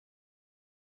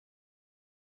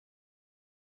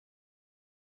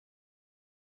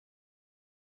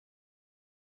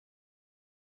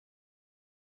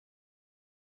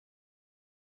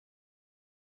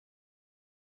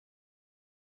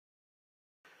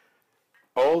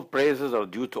All praises are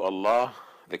due to Allah,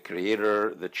 the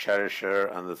Creator, the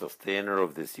Cherisher, and the Sustainer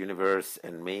of this universe,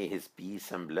 and may His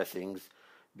peace and blessings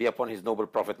be upon His noble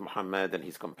Prophet Muhammad and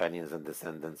his companions and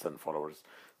descendants and followers.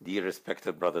 Dear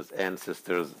respected brothers and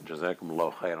sisters,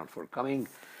 Jazakumullah khairan for coming,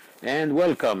 and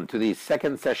welcome to the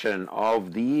second session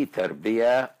of the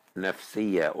Tarbiyah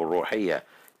Nafsiyya or Ruhiyya,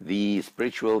 the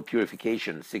Spiritual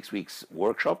Purification 6 weeks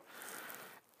workshop.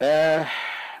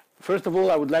 First of all,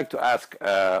 I would like to ask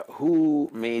who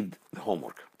made the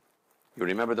homework? You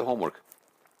remember the homework?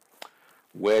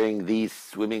 Wearing these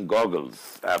swimming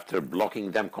goggles after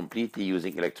blocking them completely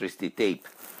using electricity tape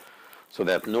so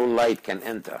that no light can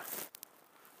enter.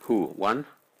 Who? One?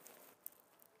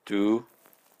 Two?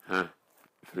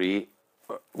 Three?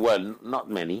 Well, not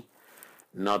many.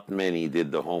 Not many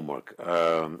did the homework.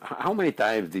 How many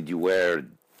times did you wear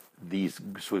these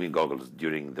swimming goggles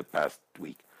during the past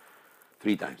week?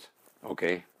 3 times.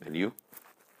 Okay. And you?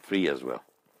 3 as well.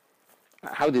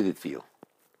 How did it feel?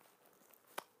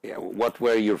 Yeah, what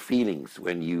were your feelings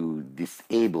when you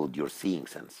disabled your seeing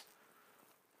sense?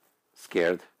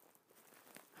 Scared?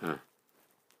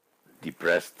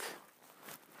 Depressed?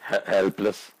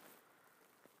 Helpless?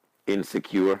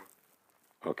 Insecure?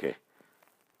 Okay.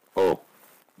 Oh,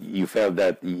 you felt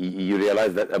that, you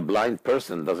realized that a blind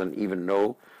person doesn't even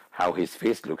know how his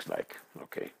face looks like.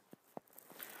 Okay.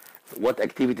 What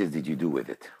activities did you do with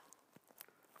it?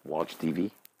 Watch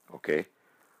TV? Okay.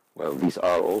 Well, these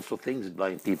are also things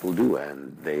blind people do,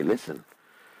 and they listen.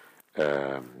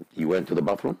 You went to the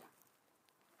bathroom?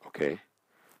 Okay.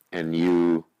 And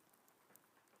you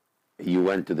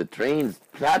went to the train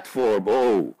platform?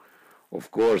 Oh,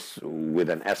 of course, with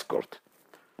an escort.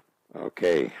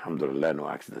 Okay, alhamdulillah, no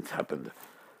accidents happened.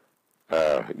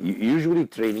 Usually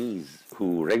trainees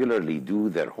who regularly do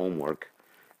their homework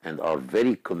and are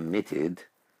very committed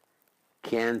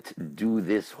can't do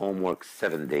this homework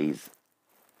 7 days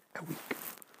a week.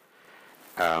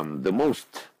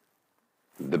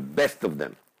 The best of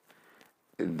them,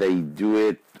 they do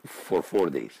it for 4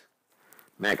 days,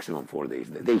 maximum 4 days.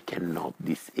 They cannot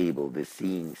disable the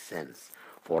seeing sense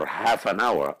for half an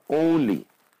hour, only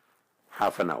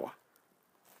half an hour,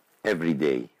 every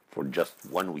day for just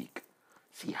 1 week.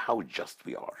 See how just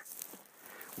we are.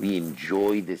 We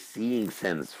enjoy the seeing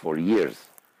sense for years.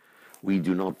 We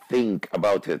do not think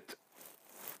about it.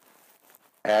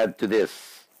 Add to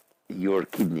this your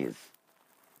kidneys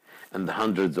and the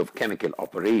hundreds of chemical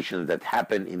operations that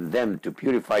happen in them to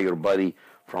purify your body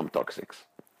from toxics.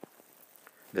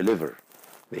 The liver,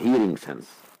 the hearing sense,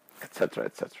 etc.,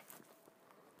 etc.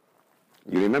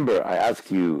 You remember I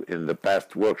asked you in the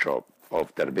past workshop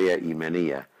of Tarbiyah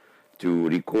Imaniyya to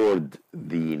record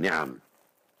the ni'am,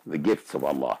 the gifts of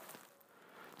Allah.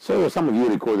 So some of you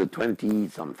recorded 20,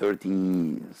 some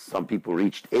 30, some people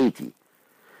reached 80.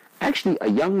 Actually, a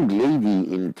young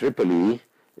lady in Tripoli,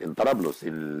 in Trablus,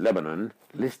 in Lebanon,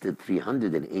 listed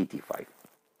 385.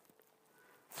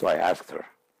 So I asked her,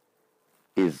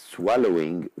 is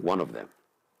swallowing one of them?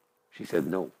 She said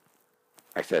no.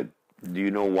 I said, do you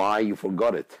know why you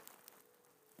forgot it?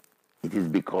 It is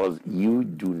because you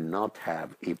do not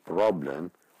have a problem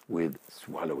with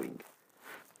swallowing.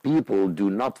 People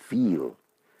do not feel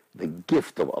the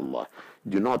gift of Allah,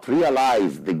 do not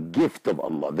realize the gift of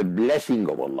Allah, the blessing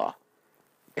of Allah,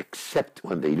 except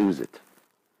when they lose it.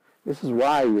 This is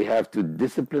why we have to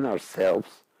discipline ourselves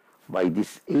by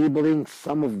disabling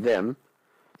some of them,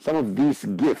 some of these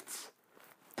gifts,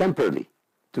 temporarily,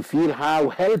 to feel how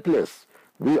helpless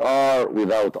we are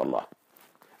without Allah.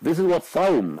 This is what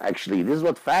Sawm, actually, this is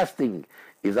what fasting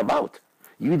is about.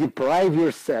 You deprive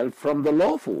yourself from the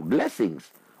lawful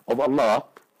blessings of Allah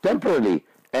temporarily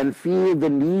and feel the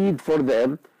need for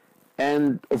them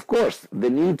and, of course, the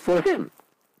need for Him.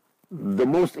 The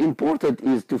most important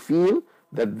is to feel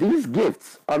that these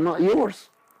gifts are not yours,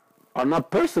 are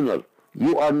not personal.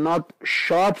 You are not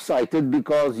sharp-sighted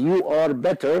because you are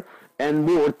better and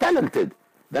more talented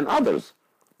than others.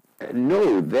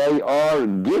 No, they are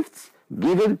gifts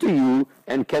given to you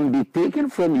and can be taken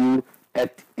from you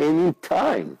at any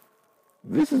time.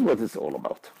 This is what it's all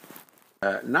about.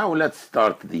 Now let's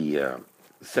start the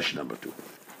session number 2.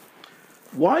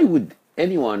 Why would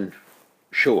anyone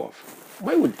show off?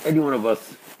 Why would any one of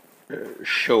us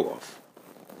show off?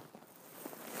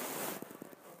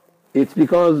 It's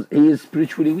because he is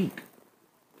spiritually weak.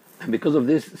 And because of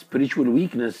this spiritual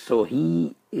weakness, so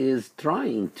he is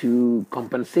trying to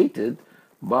compensate it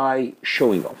by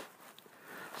showing off.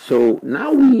 So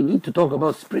now we need to talk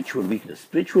about spiritual weakness.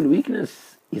 Spiritual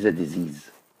weakness is a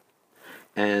disease.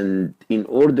 And in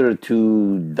order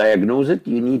to diagnose it,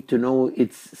 you need to know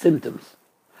its symptoms.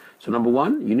 So number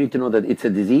one, you need to know that it's a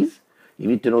disease. You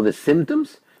need to know the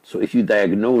symptoms. So if you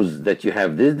diagnose that you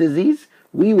have this disease,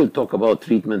 we will talk about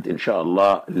treatment,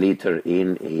 inshallah, later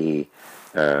in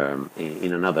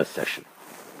another session.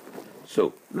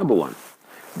 So, number one,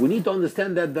 we need to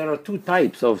understand that there are two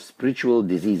types of spiritual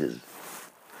diseases.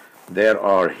 There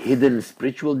are hidden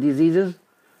spiritual diseases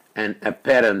and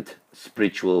apparent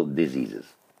spiritual diseases.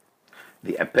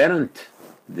 The apparent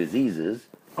diseases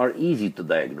are easy to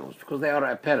diagnose because they are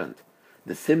apparent.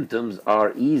 The symptoms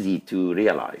are easy to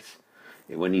realize.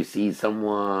 When you see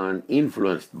someone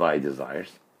influenced by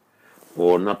desires,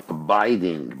 or not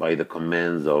abiding by the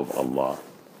commands of Allah,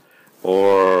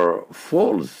 or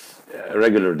falls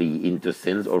regularly into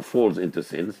sins, or falls into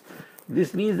sins,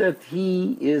 this means that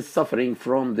he is suffering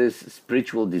from this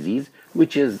spiritual disease,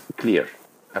 which is clear,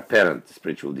 apparent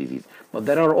spiritual disease. But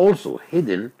there are also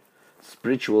hidden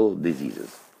spiritual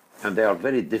diseases, and they are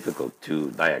very difficult to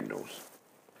diagnose.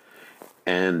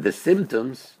 And the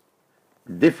symptoms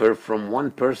differ from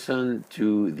one person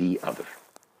to the other.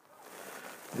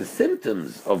 The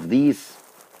symptoms of these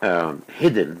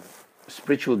hidden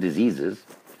spiritual diseases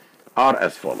are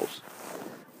as follows.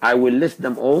 I will list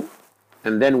them all,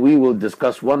 and then we will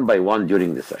discuss one by one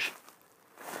during the session.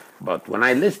 But when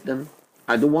I list them,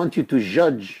 I don't want you to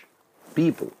judge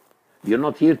people. You're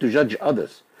not here to judge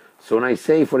others. So when I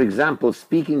say, for example,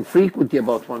 speaking frequently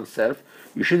about oneself,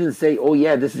 you shouldn't say, oh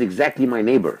yeah, this is exactly my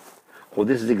neighbor, or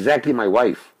this is exactly my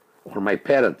wife, or my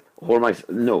parent, or my...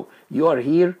 No, you are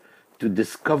here to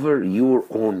discover your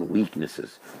own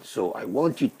weaknesses. So I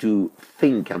want you to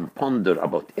think and ponder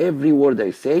about every word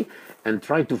I say and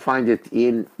try to find it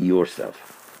in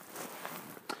yourself.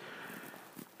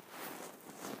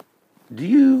 Do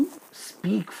you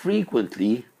speak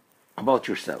frequently about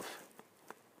yourself?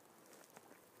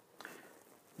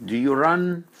 Do you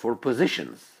run for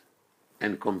positions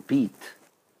and compete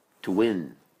to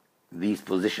win these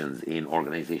positions in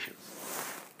organizations?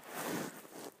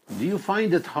 Do you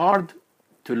find it hard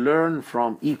to learn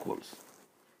from equals,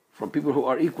 from people who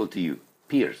are equal to you,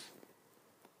 peers?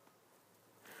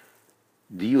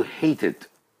 Do you hate it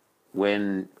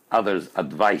when others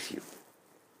advise you?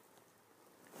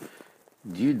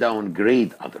 Do you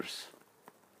downgrade others?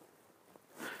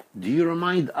 Do you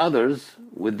remind others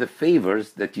with the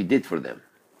favors that you did for them?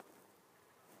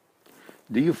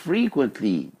 Do you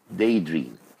frequently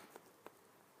daydream?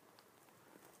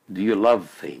 Do you love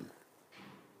fame?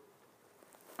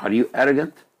 Are you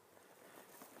arrogant?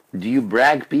 Do you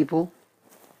brag people?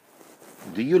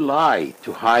 Do you lie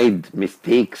to hide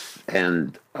mistakes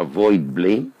and avoid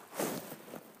blame?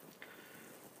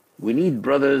 We need,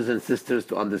 brothers and sisters,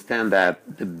 to understand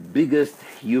that the biggest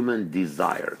human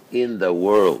desire in the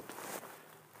world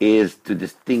is to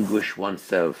distinguish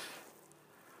oneself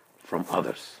from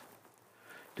others,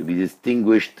 to be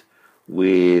distinguished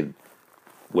with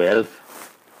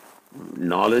wealth,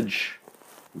 knowledge,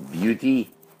 beauty,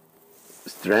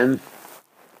 strength,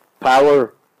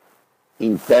 power,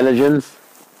 intelligence,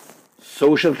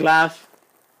 social class.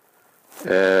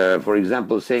 For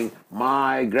example, saying,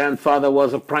 my grandfather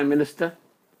was a prime minister,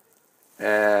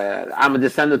 I'm a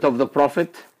descendant of the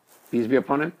Prophet, peace be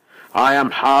upon him, I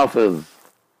am Hafiz.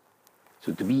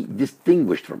 So to be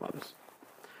distinguished from others.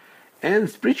 And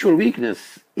spiritual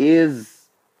weakness is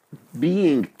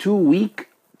being too weak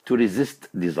to resist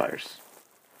desires.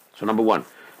 So number one,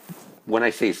 when I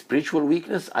say spiritual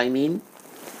weakness, I mean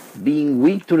being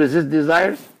weak to resist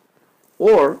desires,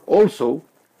 or also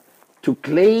to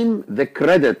claim the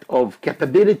credit of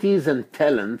capabilities and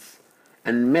talents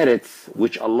and merits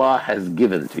which Allah has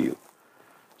given to you.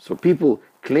 So people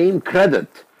claim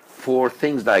credit for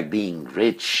things like being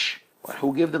rich. Well,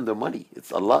 who gave them the money?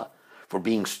 It's Allah. For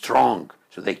being strong.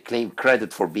 So they claim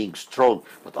credit for being strong,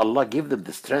 but Allah gave them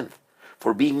the strength.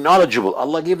 For being knowledgeable,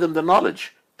 Allah gave them the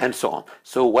knowledge, and so on.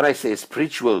 So when I say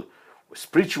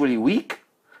spiritually weak,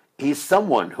 he's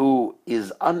someone who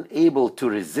is unable to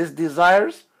resist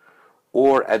desires,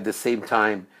 or at the same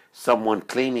time, someone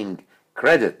claiming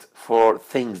credit for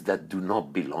things that do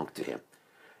not belong to him.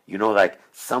 You know, like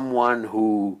someone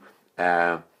who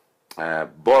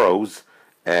borrows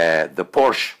the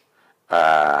Porsche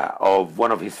of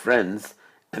one of his friends,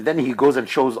 and then he goes and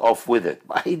shows off with it.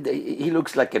 He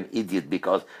looks like an idiot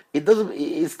because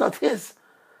it's not his.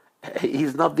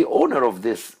 He's not the owner of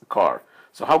this car.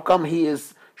 So how come he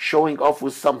is showing off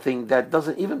with something that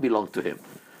doesn't even belong to him?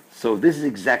 So this is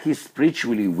exactly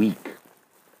spiritually weak.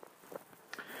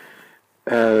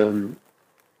 But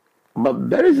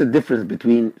there is a difference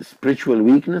between spiritual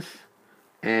weakness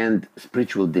and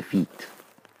spiritual defeat.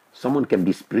 Someone can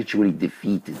be spiritually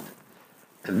defeated.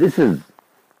 And this is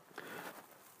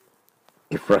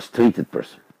a frustrated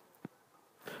person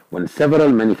when several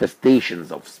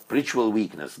manifestations of spiritual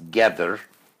weakness gather,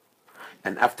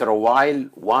 and after a while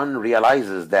one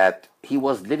realizes that he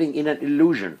was living in an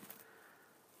illusion,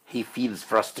 he feels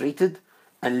frustrated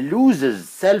and loses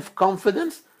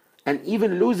self-confidence and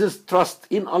even loses trust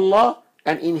in Allah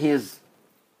and in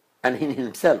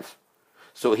himself.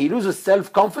 So he loses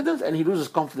self-confidence and he loses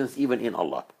confidence even in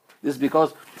Allah. This is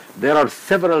because there are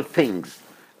several things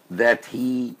that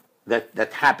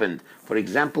happened. For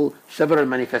example, several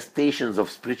manifestations of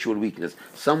spiritual weakness.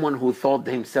 Someone who thought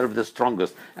himself the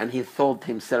strongest, and he thought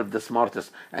himself the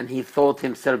smartest, and he thought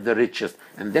himself the richest.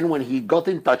 And then when he got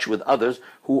in touch with others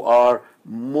who are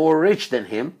more rich than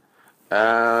him,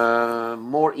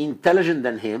 more intelligent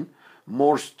than him,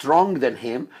 more strong than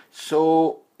him,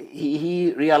 so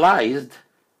he realized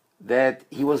that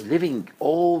he was living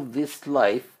all this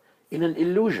life in an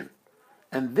illusion.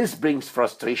 And this brings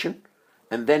frustration,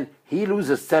 and then he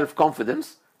loses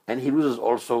self-confidence, and he loses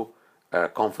also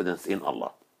confidence in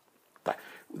Allah.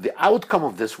 The outcome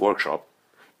of this workshop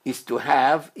is to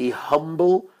have a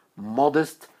humble,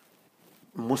 modest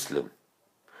Muslim,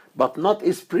 but not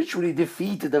a spiritually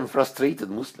defeated and frustrated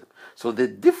Muslim. So the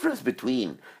difference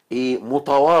between a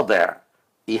mutawadi',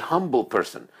 a humble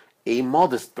person, a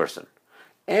modest person,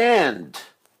 and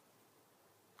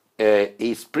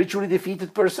a spiritually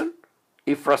defeated person,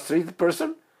 a frustrated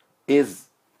person, is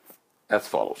as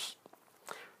follows.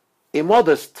 A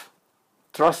modest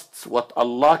trusts what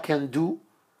Allah can do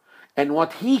and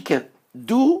what he can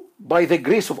do by the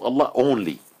grace of Allah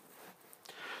only.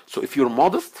 So if you're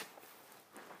modest,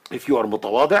 if you are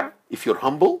mutawadi', if you're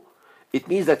humble, it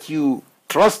means that you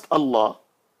trust Allah,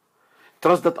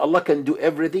 trust that Allah can do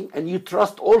everything, and you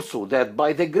trust also that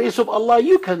by the grace of Allah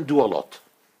you can do a lot.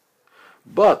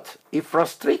 But a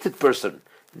frustrated person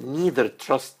neither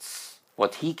trusts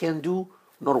what he can do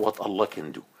nor what Allah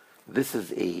can do. This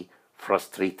is a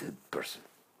frustrated person.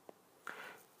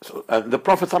 So the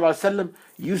Prophet ﷺ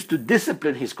used to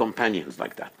discipline his companions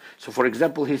like that. So for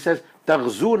example, he says,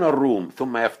 تَغْزُونَ الرُّومِ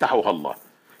ثُمَّ يَفْتَحُهَا اللَّهُ.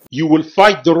 You will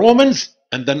fight the Romans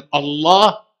and then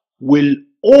Allah will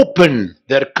open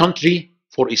their country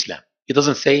for Islam. It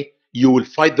doesn't say you will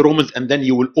fight the Romans and then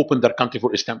you will open their country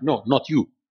for Islam. No, not you.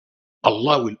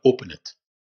 Allah will open it.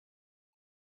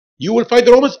 You will fight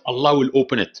the Romans, Allah will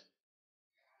open it.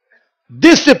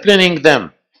 Disciplining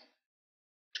them.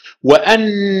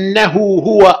 وَأَنَّهُ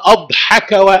هُوَ أَضْحَكَ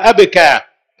وَأَبْكَى.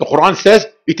 The Quran says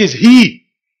it is He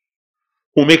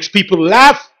who makes people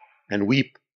laugh and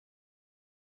weep.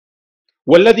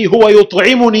 وَالَّذِي هُوَ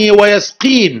يُطْعِمُنِي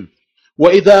وَيَسْقِينِ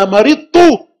وَإِذَا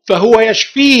مَرِضْتُ فَهُوَ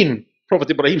يَشْفِينِ. Prophet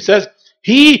Ibrahim says,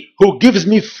 He who gives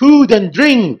me food and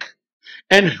drink,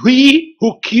 and He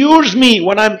who cures me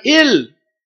when I'm ill.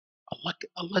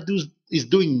 Allah is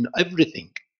doing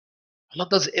everything. Allah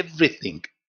does everything.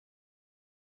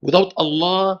 Without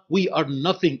Allah, we are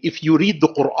nothing. If you read the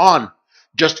Quran,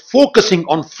 just focusing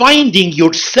on finding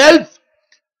yourself,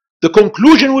 the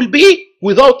conclusion will be,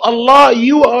 without Allah,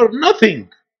 you are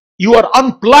nothing. You are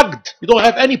unplugged. You don't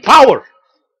have any power.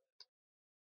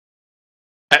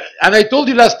 And I told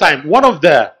you last time, one of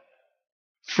the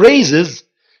phrases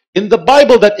in the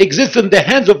Bible that exists in the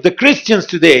hands of the Christians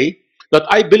today, that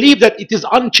I believe that it is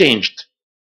unchanged.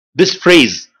 This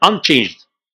phrase, unchanged,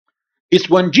 is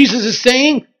when Jesus is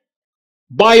saying,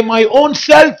 by my own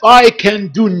self, I can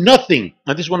do nothing.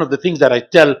 And this is one of the things that I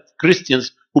tell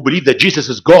Christians who believe that Jesus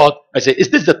is God. I say, is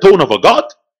this the tone of a God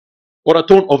or a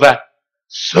tone of a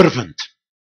servant?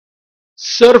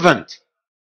 Servant,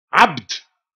 abd,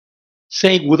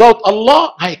 saying, without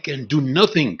Allah, I can do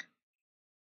nothing.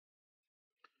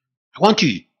 I want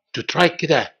you to try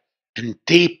kida and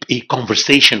tape a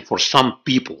conversation for some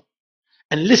people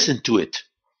and listen to it.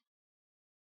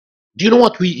 Do you know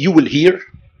what you will hear?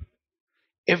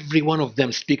 Every one of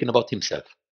them speaking about himself.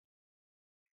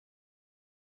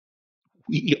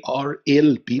 We are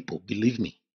ill people, believe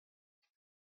me.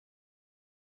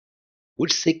 We're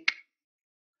sick.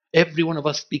 Every one of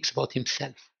us speaks about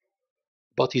himself,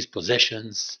 about his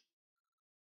possessions,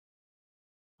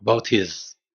 about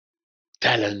his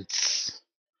talents,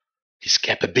 his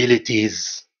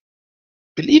capabilities.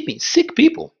 Believe me, sick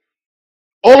people.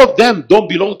 All of them don't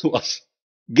belong to us,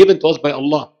 given to us by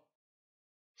Allah.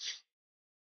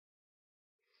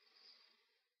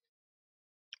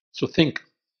 So think,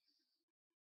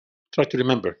 try to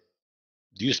remember.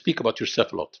 Do you speak about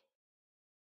yourself a lot?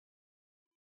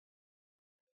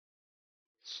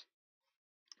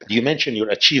 Do you mention your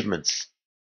achievements?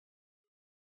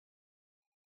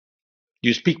 Do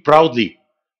you speak proudly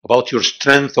about your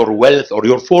strength or wealth or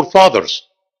your forefathers?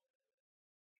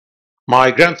 My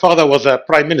grandfather was a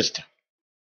prime minister.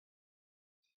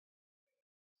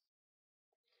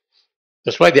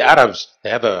 That's why the Arabs, they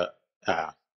have a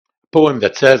poem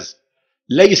that says,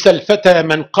 ليس الفتى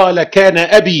من قال كان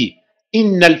أبي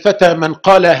إن الفتى من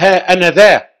قال ها أنا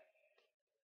ذا.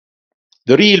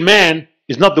 The real man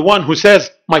is not the one who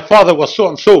says, my father was so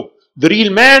and so. The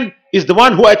real man is the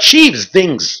one who achieves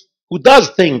things, who does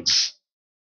things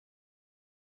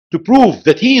to prove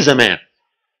that he is a man.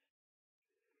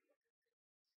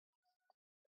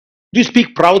 Do you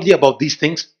speak proudly about these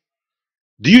things?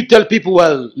 Do you tell people,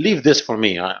 well, leave this for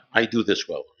me, I do this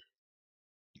well?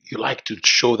 You like to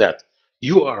show that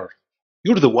you're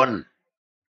the one.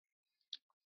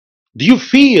 Do you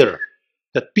fear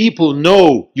that people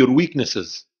know your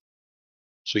weaknesses,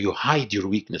 so you hide your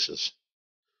weaknesses?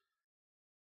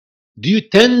 Do you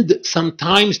tend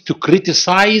sometimes to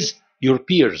criticize your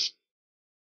peers,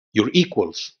 your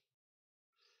equals,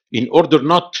 in order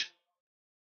not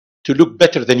to look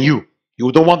better than you?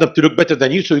 You don't want them to look better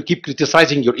than you, so you keep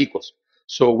criticizing your equals.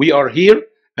 So we are here,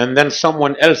 and then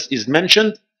someone else is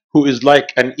mentioned who is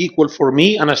like an equal for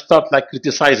me, and I start like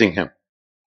criticizing him.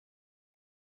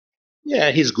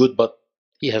 Yeah, he's good, but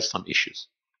he has some issues.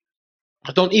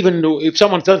 I don't even know if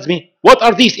someone tells me, what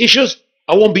are these issues?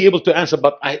 I won't be able to answer,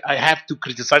 but I have to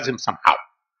criticize him somehow.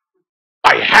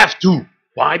 I have to.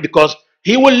 Why? Because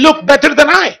he will look better than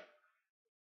I.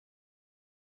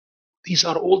 These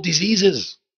are all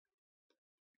diseases.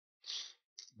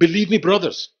 Believe me,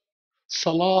 brothers,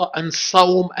 Salah and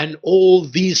Saum and all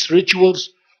these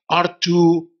rituals are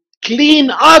to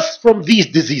clean us from these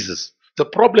diseases. The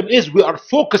problem is we are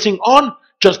focusing on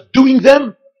just doing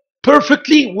them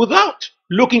perfectly without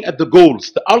looking at the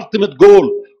goals. The ultimate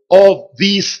goal of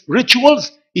these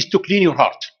rituals is to clean your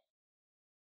heart.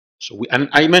 So, and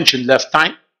I mentioned last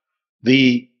time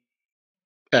the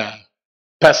uh,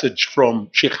 passage from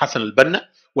Sheikh Hassan al-Banna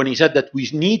when he said that we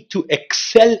need to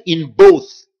excel in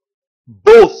both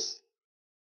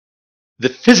the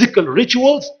physical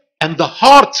rituals and the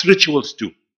heart's rituals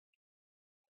too.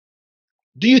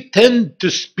 Do you tend to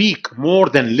speak more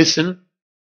than listen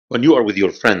when you are with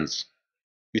your friends?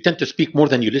 You tend to speak more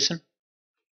than you listen?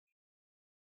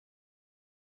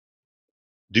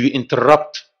 Do you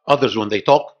interrupt others when they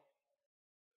talk?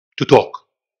 To talk.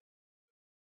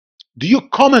 Do you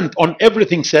comment on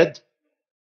everything said?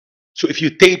 So if you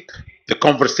tape the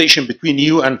conversation between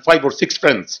you and 5 or 6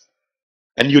 friends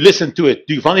and you listen to it,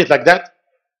 do you find it like that?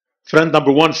 Friend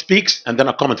number 1 speaks and then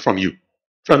a comment from you.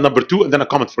 Friend number 2 and then a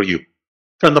comment for you.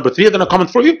 Friend number 3 and then a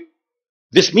comment for you.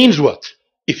 This means what?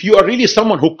 If you are really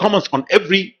someone who comments on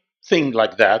everything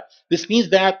like that, this means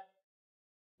that,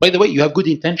 by the way, you have good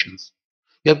intentions.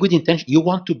 You have good intention. You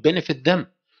want to benefit them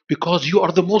because you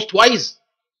are the most wise.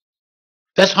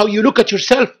 That's how you look at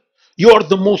yourself. You are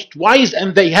the most wise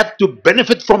and they have to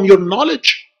benefit from your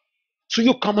knowledge. So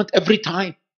you comment every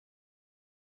time.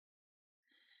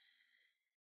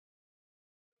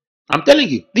 I'm telling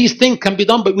you, these things can be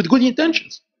done with good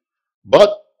intentions.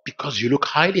 But because you look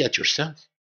highly at yourself,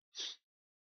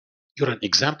 you're an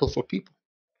example for people.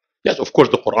 Yes, of course,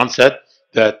 the Quran said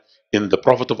that in the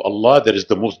Prophet of Allah, there is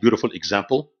the most beautiful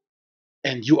example,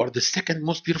 and you are the second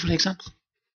most beautiful example.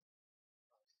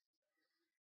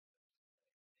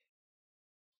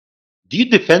 Do you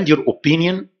defend your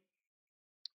opinion?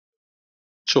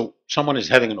 So someone is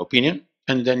having an opinion,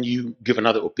 and then you give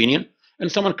another opinion,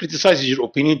 and someone criticizes your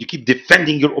opinion. You keep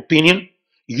defending your opinion.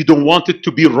 You don't want it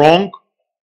to be wrong.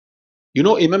 You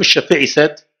know, Imam Shafi'i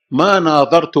said, ما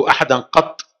ناظرت أحدا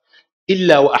قط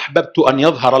إلا وأحببت أن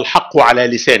يظهر الحق على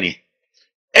لسانه.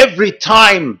 Every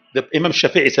time, the Imam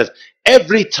Shafi'i says,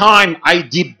 every time I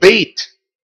debate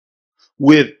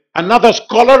with another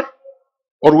scholar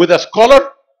or with a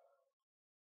scholar,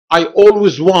 I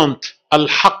always want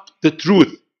al-haq, the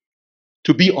truth,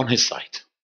 to be on his side.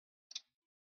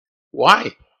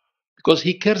 Why? Because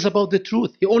he cares about the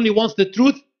truth. He only wants the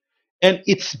truth, and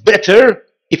it's better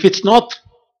if it's not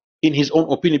in his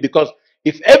own opinion. Because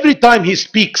if every time he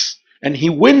speaks and he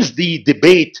wins the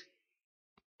debate,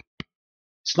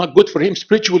 it's not good for him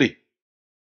spiritually.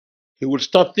 He will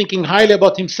start thinking highly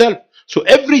about himself. So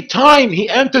every time he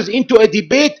enters into a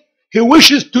debate, he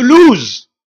wishes to lose,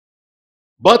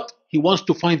 but he wants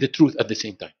to find the truth at the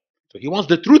same time. So he wants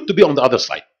the truth to be on the other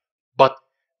side. But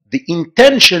the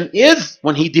intention is,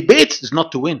 when he debates, is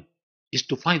not to win, is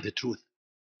to find the truth.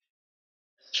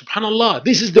 Subhanallah,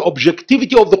 this is the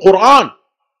objectivity of the Quran.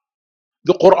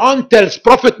 The Quran tells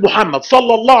Prophet Muhammad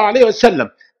sallallahu alaihi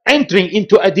wasallam, entering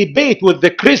into a debate with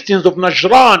the Christians of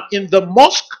Najran in the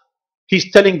mosque,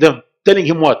 he's telling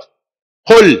him what?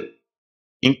 قل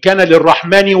إن كان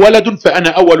للرحمن ولد فأنا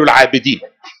أول العابدين.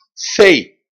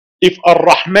 Say, if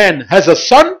Ar-Rahman has a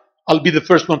son, I'll be the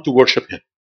first one to worship him.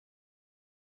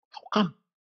 How come?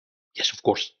 Yes, of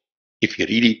course. If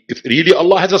really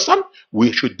Allah has a son,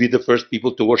 we should be the first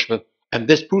people to worship him. And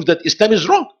this proves that Islam is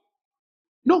wrong.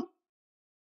 No.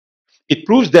 It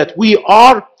proves that we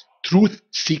are truth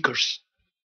seekers.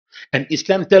 And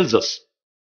Islam tells us,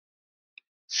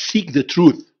 seek the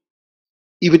truth,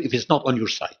 even if it's not on your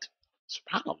side.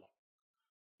 Subhanallah.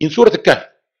 In Surah Al-Kahf,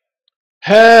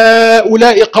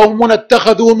 هؤلاء قومنا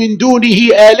اتخذوا من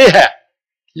دونه آلهة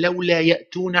لولا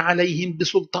يأتون عليهم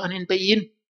بسلطان بين.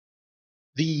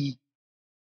 The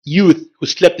youth who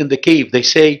slept in the cave, they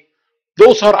say,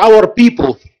 those are our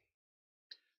people.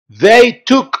 They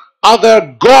took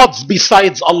other gods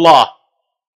besides Allah.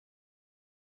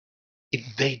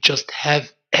 If they just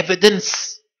have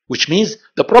evidence, which means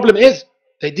the problem is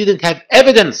they didn't have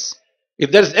evidence.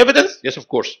 If there's evidence, yes, of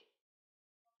course.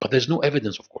 But there's no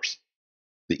evidence, of course.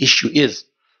 The issue is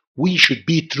we should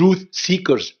be truth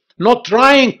seekers, not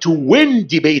trying to win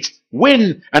debates,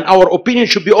 and our opinion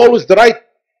should be always the right.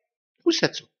 Who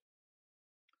said so?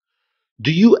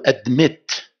 Do you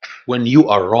admit when you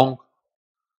are wrong?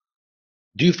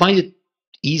 Do you find it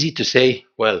easy to say,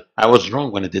 well, I was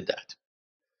wrong when I did that?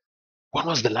 When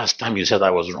was the last time you said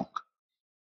I was wrong?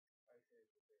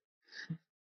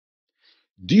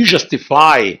 Do you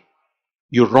justify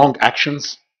your wrong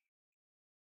actions?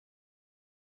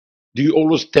 Do you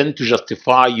always tend to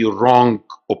justify your wrong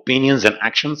opinions and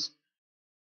actions?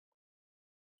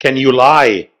 Can you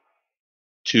lie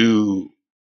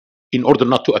in order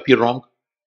not to appear wrong?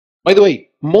 By the way,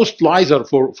 most lies are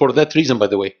for that reason, by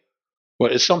the way.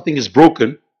 Well, if something is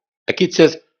broken, a kid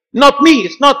says, not me,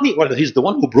 it's not me. Well, he's the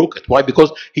one who broke it. Why?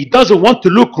 Because he doesn't want to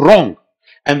look wrong.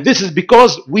 And this is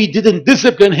because we didn't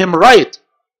discipline him right.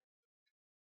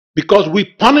 Because we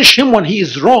punish him when he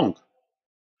is wrong.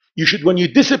 You should, when you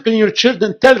discipline your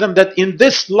children, tell them that in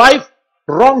this life,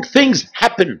 wrong things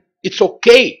happen. It's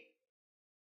okay.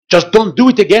 Just don't do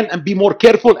it again and be more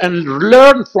careful and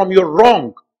learn from your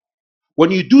wrong.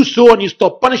 When you do so and you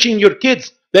stop punishing your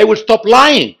kids, they will stop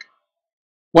lying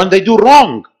when they do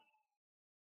wrong.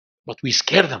 But we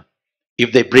scare them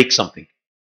if they break something.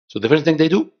 So the first thing they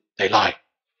do, they lie.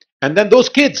 And then those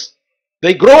kids,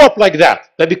 they grow up like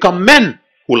that. They become men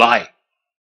who lie.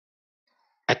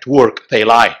 At work, they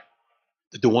lie.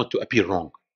 They don't want to appear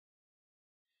wrong.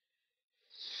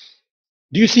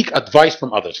 Do you seek advice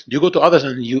from others? Do you go to others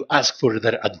and you ask for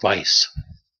their advice?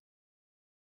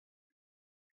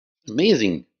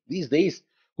 Amazing. These days,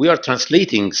 we are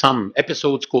translating some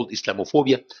episodes called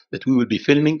Islamophobia that we will be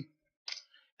filming.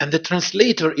 And the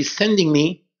translator is sending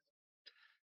me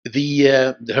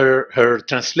her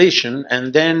translation.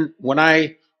 And then when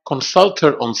I consult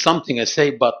her on something, I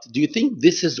say, but do you think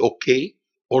this is okay?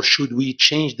 Or should we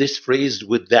change this phrase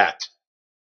with that?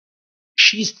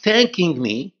 She's thanking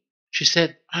me. She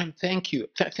said, thank you.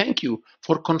 Thank you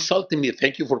for consulting me.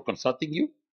 Thank you for consulting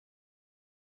you.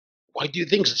 Why do you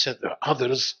think? I said, there are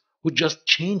others who just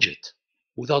change it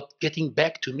without getting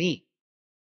back to me.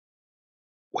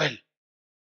 Well,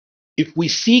 if we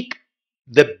seek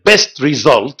the best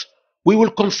result, we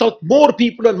will consult more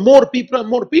people and more people and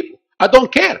more people. I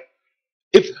don't care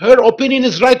if her opinion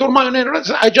is right or mine.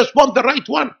 I just want the right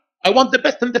one. I want the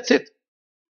best, and that's it.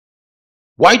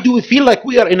 Why do we feel like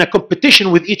we are in a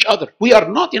competition with each other? We are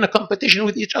not in a competition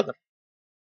with each other.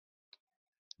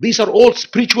 These are all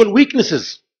spiritual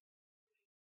weaknesses.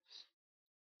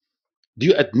 Do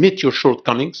you admit your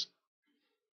shortcomings?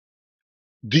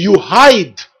 Do you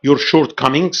hide your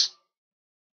shortcomings?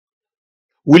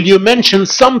 Will you mention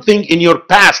something in your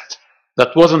past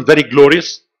that wasn't very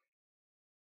glorious?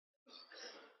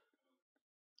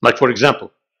 Like, for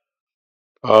example,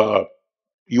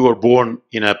 you were born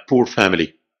in a poor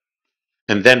family,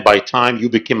 and then by time you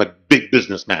became a big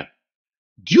businessman.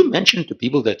 Do you mention to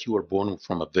people that you were born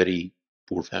from a very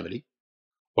poor family?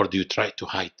 Or do you try to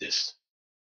hide this,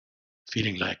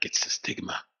 feeling like it's a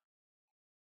stigma?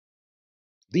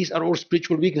 These are all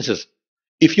spiritual weaknesses.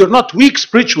 If you're not weak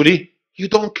spiritually, you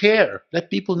don't care. Let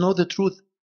people know the truth.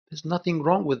 There's nothing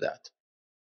wrong with that.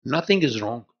 Nothing is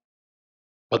wrong.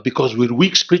 But because we're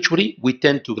weak spiritually, we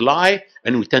tend to lie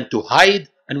and we tend to hide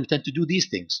and we tend to do these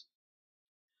things.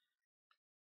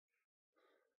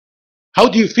 How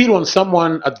do you feel when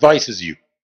someone advises you?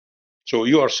 So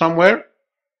you are somewhere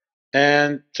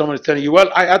and someone is telling you,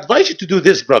 well, I advise you to do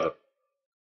this, brother.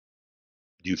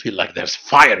 Do you feel like there's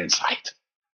fire inside?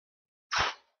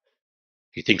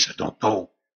 He thinks I don't know.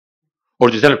 Or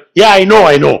do you tell him, yeah,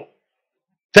 I know.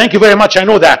 Thank you very much, I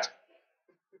know that.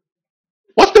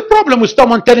 What's the problem with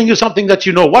someone telling you something that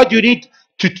you know? Why do you need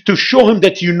to show him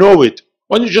that you know it?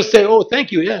 Why don't you just say, oh,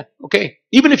 thank you, yeah, okay,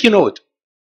 even if you know it?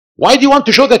 Why do you want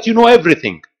to show that you know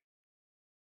everything?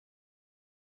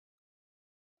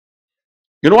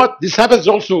 You know what? This happens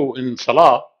also in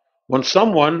Salah when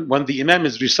the Imam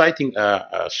is reciting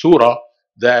a surah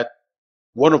that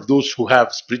one of those who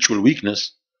have spiritual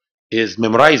weakness is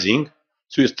memorizing.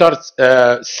 So he starts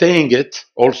saying it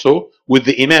also with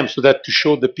the Imam so that to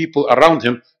show the people around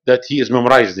him that he is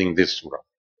memorizing this surah.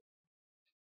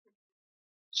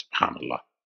 Subhanallah.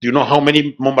 Do you know how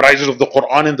many memorizers of the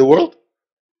Quran in the world?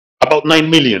 About 9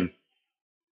 million.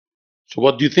 So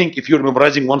what do you think if you're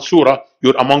memorizing one surah,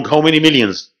 you're among how many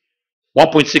millions?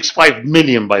 1.65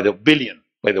 million by the billion,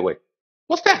 by the way.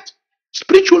 What's that?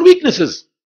 Spiritual weaknesses.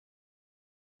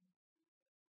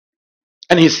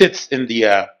 And he sits in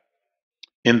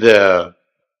the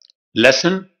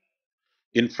lesson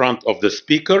in front of the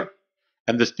speaker,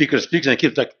 and the speaker speaks, and he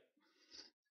keeps like,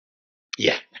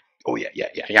 yeah, oh yeah, yeah,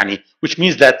 yeah, yani, which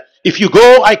means that if you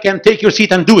go, I can take your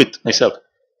seat and do it myself.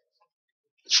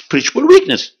 Spiritual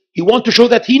weakness. He wants to show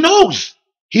that he knows.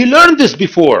 He learned this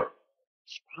before.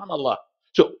 SubhanAllah.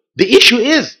 So the issue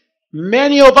is,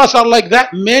 many of us are like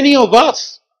that. Many of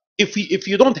us. If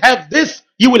you don't have this,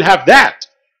 you will have that.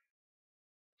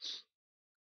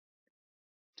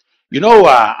 You know,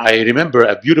 I remember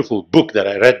a beautiful book that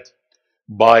I read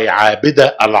by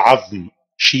Abida Al-Azm.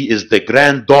 She is the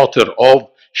granddaughter of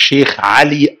Sheikh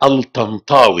Ali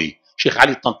Al-Tantawi. Sheikh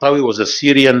Ali Al-Tantawi was a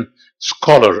Syrian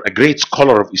scholar, a great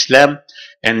scholar of Islam,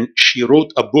 and she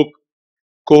wrote a book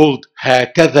called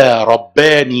هكذا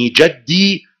رباني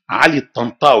جدي علي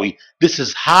الطنطاوي. This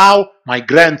is how my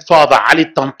grandfather Ali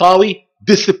Tantawi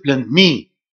disciplined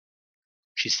me.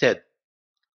 She said,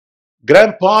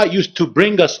 Grandpa used to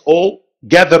bring us all,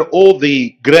 gather all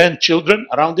the grandchildren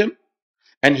around him,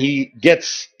 and he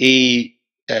gets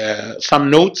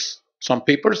some notes, some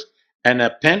papers, and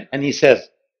a pen, and he says,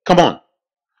 come on,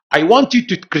 I want you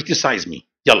to criticize me.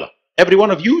 Yalla. Every one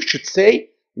of you should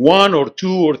say one or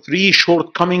two or three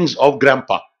shortcomings of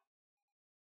Grandpa.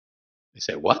 They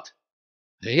say, what?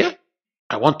 Yeah,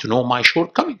 I want to know my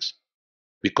shortcomings,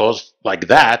 because like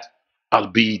that, I'll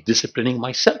be disciplining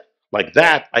myself. Like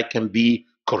that, I can be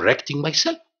correcting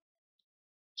myself.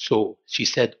 So she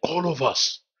said, all of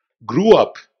us grew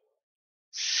up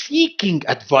seeking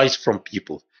advice from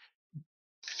people,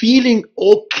 feeling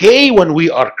okay when we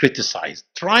are criticized,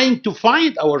 trying to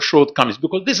find our shortcomings,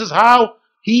 because this is how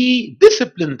he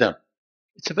disciplined them.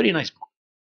 It's a very nice book.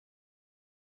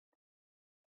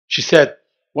 She said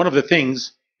one of the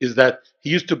things is that he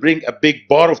used to bring a big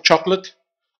bar of chocolate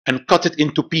and cut it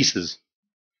into pieces.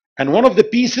 And one of the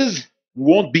pieces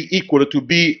won't be equal to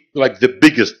be like the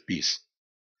biggest piece.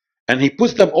 And he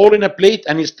puts them all in a plate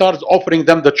and he starts offering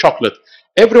them the chocolate.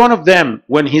 Every one of them,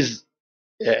 when his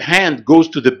hand goes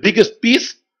to the biggest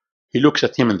piece, he looks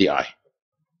at him in the eye.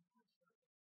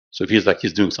 So it feels like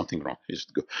he's doing something wrong.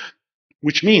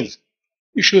 Which means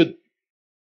you should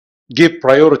give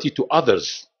priority to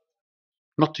others,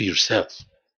 not to yourself.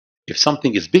 If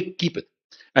something is big, keep it.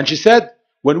 And she said,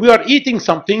 when we are eating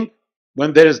something,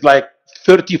 when there is like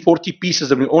 30, 40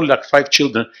 pieces, and we only like 5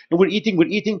 children, and we're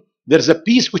eating, there's a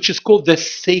piece which is called the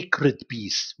sacred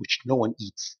piece, which no one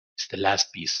eats. It's the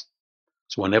last piece.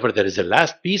 So whenever there is a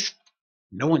last piece,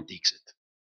 no one takes it,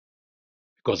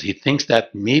 because he thinks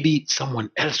that maybe someone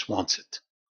else wants it.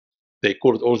 They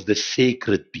call it also the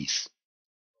sacred piece.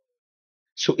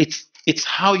 So it's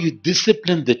how you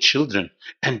discipline the children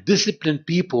and discipline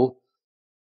people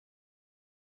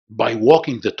by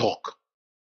walking the talk.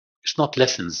 It's not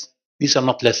lessons. These are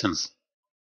not lessons.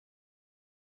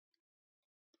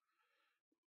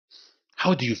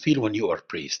 How do you feel when you are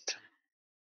praised?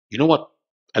 You know what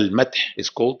al-madh is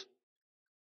called?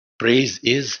 Praise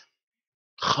is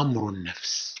khamrun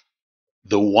nafs,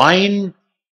 the wine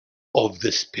of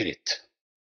the spirit.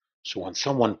 So when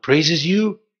someone praises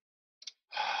you,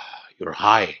 you're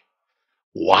high.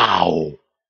 Wow.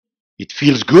 It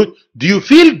feels good. Do you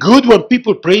feel good when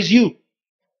people praise you?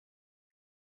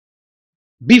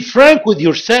 Be frank with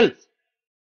yourself.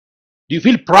 Do you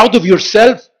feel proud of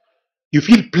yourself? You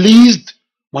feel pleased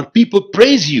when people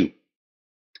praise you?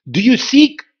 Do you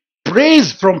seek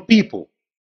praise from people?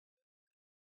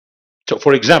 So,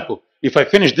 for example, if I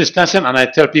finish this lesson and I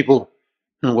tell people,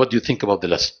 what do you think about the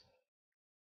lesson?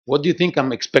 What do you think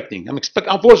I'm expecting?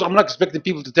 Of course, I'm not expecting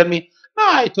people to tell me,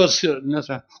 it was,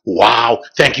 wow,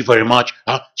 thank you very much.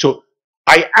 So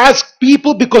I ask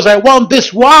people because I want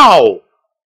this wow.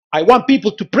 I want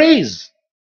people to praise.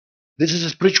 This is a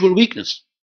spiritual weakness.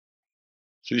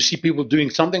 So you see people doing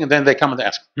something and then they come and they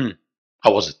ask,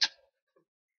 how was it?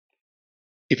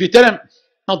 If you tell him,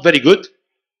 not very good,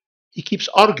 he keeps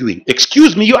arguing.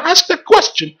 Excuse me, you asked a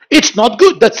question. It's not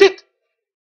good. That's it.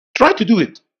 Try to do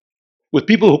it with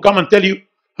people who come and tell you,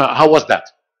 how was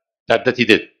that he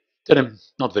did? Tell him,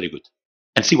 not very good.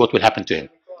 and see what will happen to him.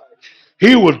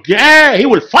 He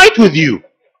will fight with you.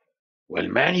 Well,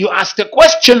 man, you asked a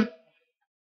question.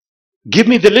 Give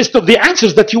me the list of the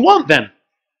answers that you want then.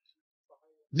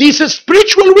 These are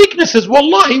spiritual weaknesses.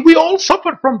 Wallahi, we all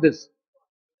suffer from this.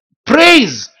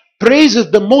 Praise. Praise is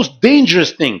the most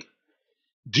dangerous thing.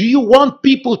 Do you want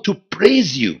people to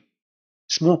praise you?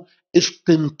 اسمه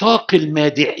استنطاق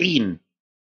المادحين.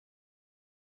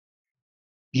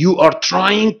 You are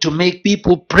trying to make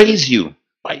people praise you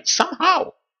by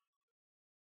somehow.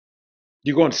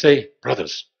 You're going to say,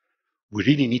 brothers, we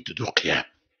really need to do qiyam.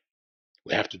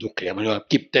 We have to do qiyam. And I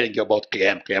keep telling you about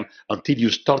qiyam, qiyam, until you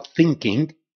start thinking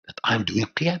that I'm doing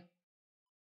qiyam.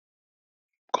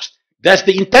 Because that's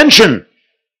the intention.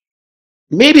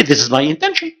 Maybe this is my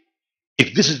intention.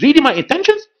 If this is really my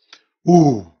intentions,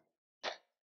 ooh.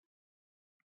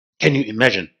 Can you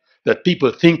imagine that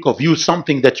people think of you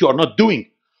something that you are not doing?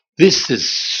 This is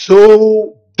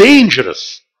so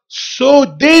dangerous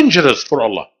for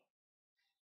Allah.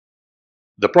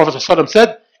 The Prophet ﷺ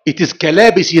said, it is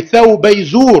kalabisi thawbay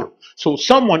zur. So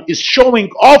someone is showing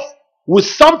off with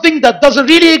something that doesn't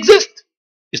really exist.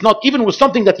 It's not even with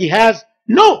something that he has.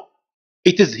 No,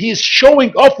 he is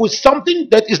showing off with something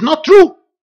that is not true.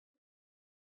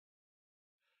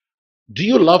 Do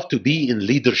you love to be in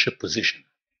leadership position?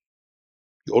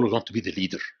 You always want to be the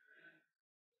leader.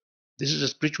 This is a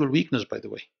spiritual weakness, by the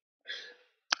way.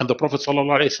 And the Prophet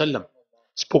ﷺ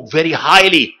spoke very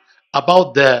highly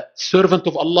about the servant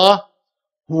of Allah,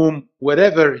 whom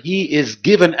wherever he is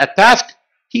given a task,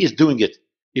 he is doing it.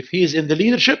 If he is in the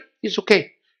leadership, he's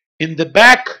okay. In the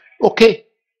back, okay.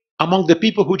 Among the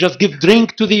people who just give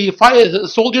drink to the fire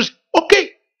soldiers,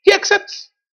 okay. He accepts.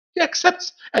 He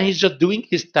accepts. And he's just doing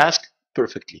his task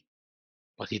perfectly.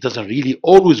 But he doesn't really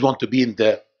always want to be in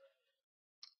the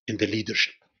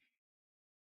leadership.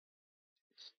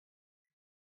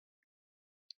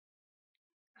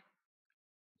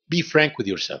 Be frank with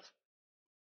yourself.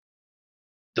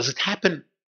 Does it happen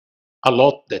a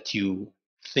lot that you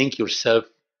think yourself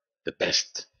the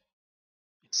best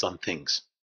in some things,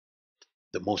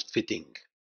 the most fitting,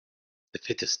 the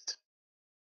fittest?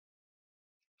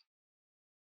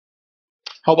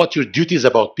 How about your duties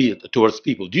towards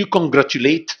people? Do you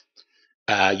congratulate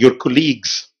your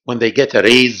colleagues when they get a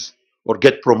raise or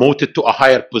get promoted to a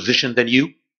higher position than you?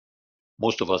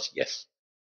 Most of us, yes,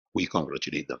 we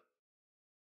congratulate them.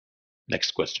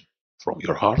 Next question. From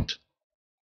your heart,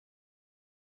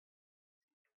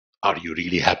 are you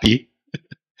really happy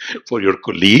for your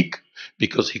colleague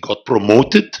because he got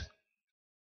promoted?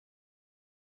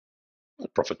 The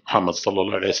Prophet Muhammad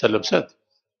sallallahu alaihi wasallam said,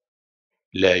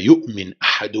 لا يؤمن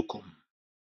أحدكم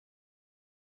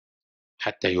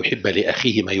حتى يحب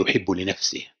لأخيه ما يحب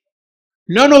لنفسه.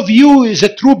 None of you is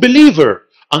a true believer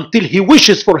until he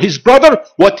wishes for his brother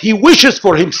what he wishes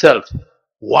for himself.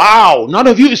 Wow, none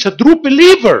of you is a true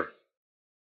believer.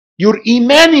 Your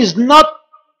iman is not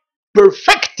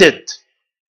perfected,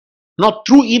 not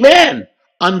true iman,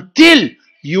 until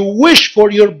you wish for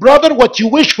your brother what you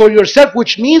wish for yourself,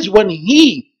 which means when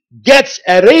he gets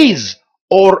a raise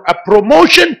or a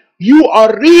promotion, you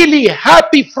are really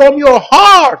happy from your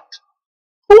heart.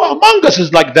 Who among us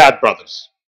is like that, brothers?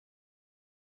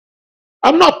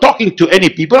 I'm not talking to any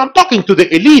people, I'm talking to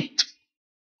the elite.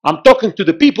 I'm talking to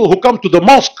the people who come to the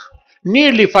mosque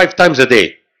nearly 5 times a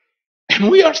day.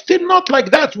 And we are still not like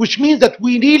that, which means that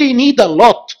we really need a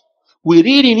lot. We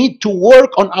really need to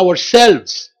work on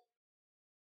ourselves.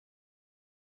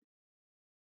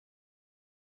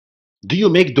 Do you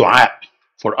make dua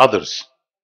for others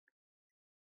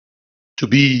to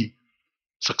be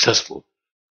successful?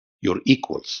 Your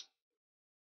equals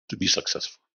to be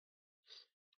successful.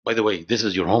 By the way, this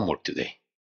is your homework today.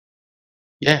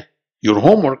 Yeah, your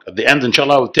homework. At the end,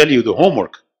 inshallah, I will tell you the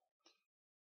homework.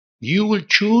 You will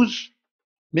choose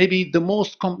maybe the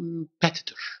most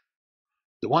competitor,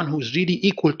 the one who is really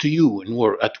equal to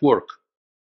you at work,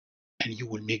 and you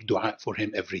will make dua for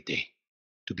him every day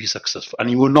to be successful. And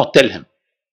you will not tell him.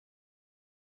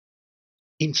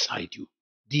 Inside you,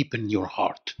 deep in your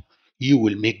heart, you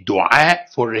will make dua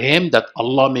for him that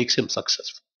Allah makes him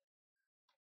successful.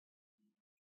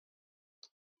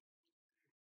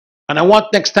 And I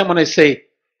want next time when I say,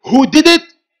 who did it?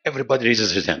 Everybody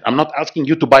raises his hand. I'm not asking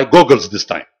you to buy goggles this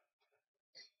time.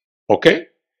 Okay?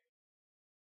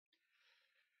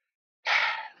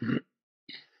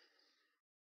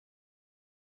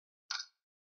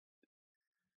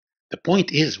 The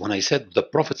point is, when I said the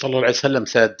Prophet ﷺ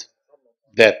said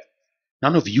that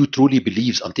none of you truly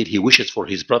believes until he wishes for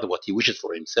his brother what he wishes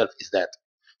for himself, is that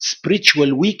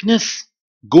spiritual weakness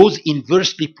goes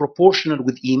inversely proportional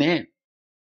with iman.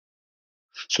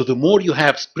 So the more you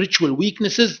have spiritual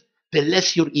weaknesses, the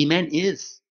less your iman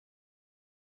is.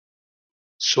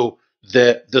 So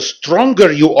the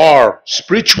stronger you are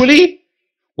spiritually,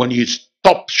 when you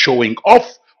stop showing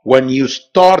off, when you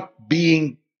start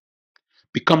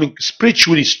becoming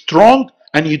spiritually strong,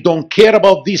 and you don't care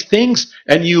about these things,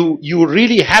 and you're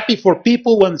really happy for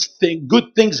people when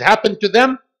good things happen to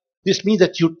them, this means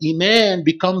that your iman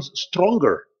becomes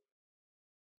stronger.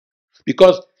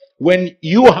 Because when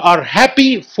you are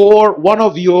happy for one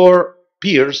of your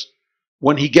peers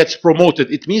when he gets promoted,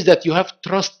 it means that you have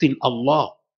trust in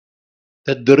Allah,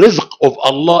 that the rizq of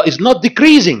Allah is not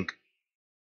decreasing,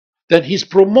 that his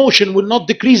promotion will not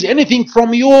decrease anything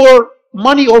from your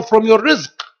money or from your rizq.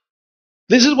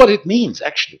 This is what it means,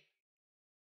 actually.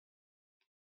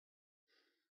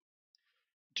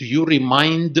 Do you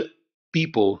remind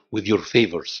people with your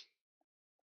favors?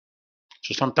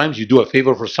 So sometimes you do a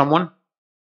favor for someone,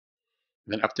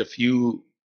 then after a few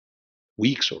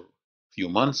weeks or few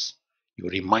months, you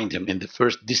remind him in the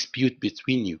first dispute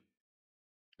between you.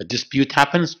 A dispute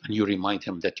happens and you remind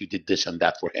him that you did this and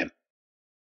that for him.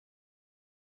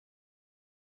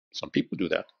 Some people do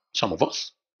that. Some of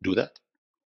us do that.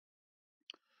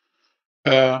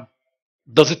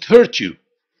 Does it hurt you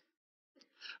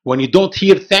when you don't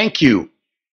hear thank you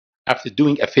after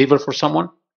doing a favor for someone?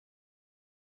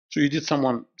 So you did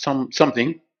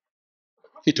something,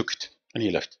 he took it and he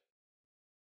left.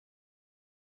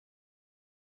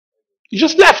 He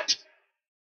just left.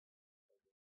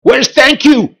 Where's thank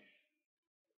you?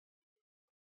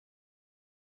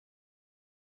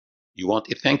 You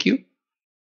want a thank you?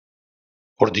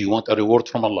 Or do you want a reward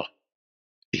from Allah?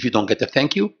 If you don't get a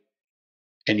thank you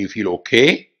and you feel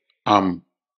okay, I'm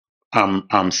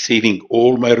saving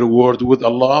all my reward with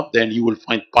Allah, then you will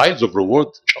find piles of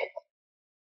rewards, inshallah.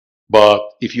 But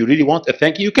if you really want a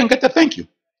thank you, you can get a thank you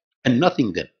and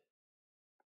nothing then.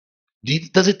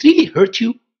 Does it really hurt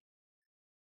you?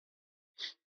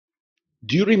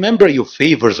 Do you remember your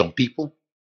favors on people?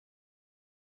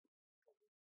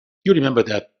 You remember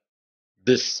that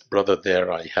this brother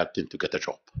there, I helped him to get a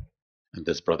job. And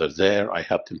this brother there, I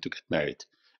helped him to get married.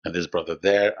 And this brother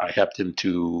there, I helped him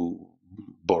to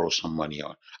borrow some money.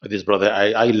 Or this brother,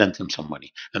 I lent him some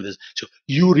money. And this, so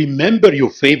you remember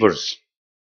your favors.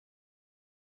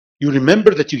 You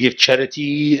remember that you gave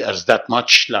charity as that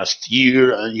much last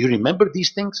year, and you remember these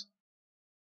things.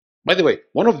 By the way,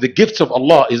 one of the gifts of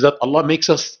Allah is that Allah makes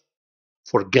us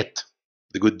forget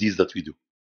the good deeds that we do.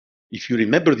 If you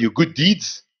remember your good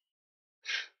deeds,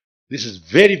 this is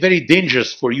very, very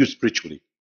dangerous for you spiritually.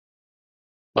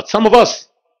 But some of us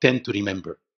tend to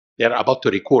remember. They are about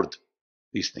to record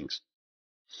these things.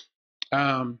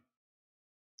 Are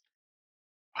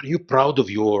you proud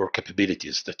of your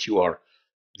capabilities, that you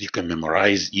can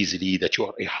memorize easily, that you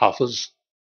are a hafiz?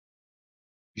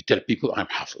 You tell people, I'm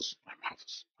hafiz, I'm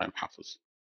hafiz, I'm hafiz.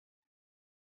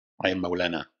 I am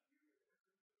Maulana.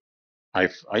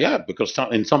 Yeah, because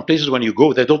in some places when you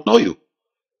go, they don't know you.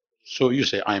 So you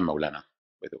say, I'm Maulana,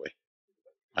 by the way.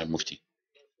 I'm Mufti.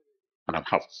 And I'm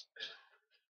Hafiz.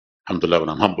 Alhamdulillah,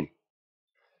 and I'm humble.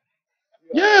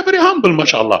 Yeah, very humble,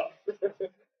 mashallah.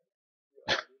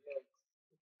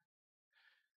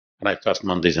 And I fast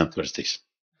Mondays and Thursdays.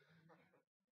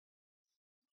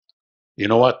 You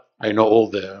know what? I know all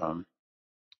the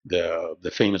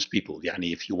famous people.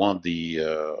 Yani, if you want the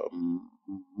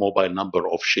mobile number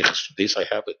of Sheikh Sudais, I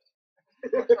have it.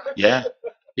 Yeah.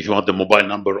 If you want the mobile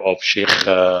number of Sheikh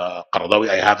Qaradawi,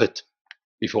 I have it.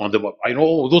 If you want I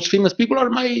know those famous people are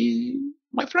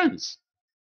my friends.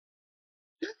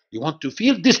 You want to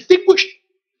feel distinguished,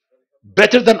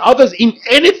 better than others in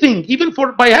anything, even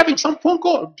by having some phone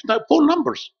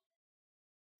numbers.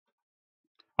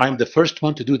 I'm the first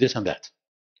one to do this and that.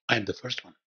 I'm the first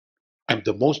one. I'm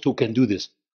the most who can do this.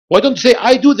 Why don't you say,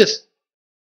 I do this?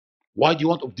 Why do you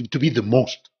want to be the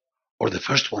most or the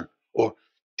first one or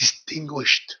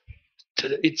distinguished?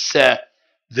 It's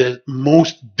the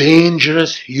most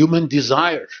dangerous human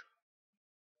desire.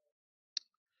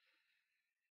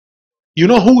 You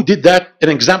know who did that? An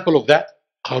example of that?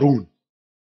 Qarun.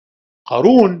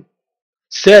 Qarun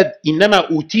said, إنما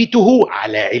أوتيته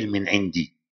على علم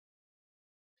عندي.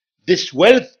 This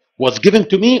wealth was given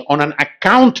to me on an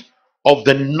account of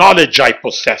the knowledge I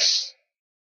possess.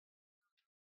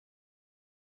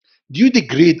 Do you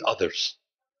degrade others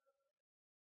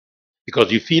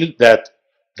because you feel that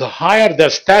the higher their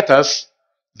status,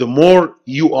 the more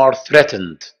you are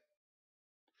threatened?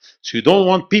 So you don't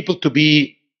want people to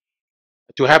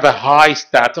have a high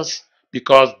status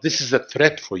because this is a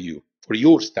threat for you, for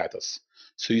your status.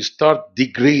 So you start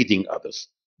degrading others.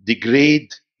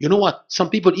 You know what? Some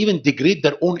people even degrade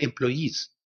their own employees.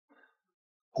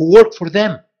 who work for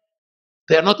them.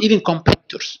 They are not even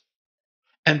competitors.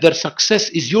 And their success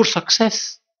is your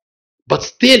success. But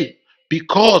still,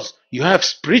 because you have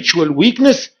spiritual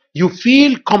weakness, you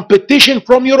feel competition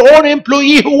from your own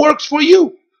employee who works for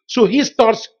you. So he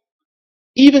starts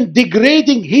even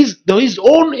degrading his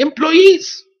own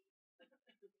employees.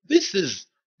 This is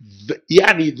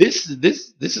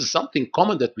this is something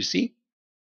common that we see.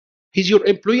 He's your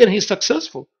employee and he's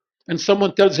successful. And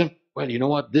someone tells him, well, you know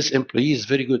what? This employee is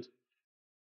very good.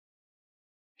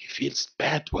 He feels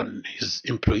bad when his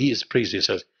employee is praised. He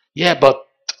says, yeah, but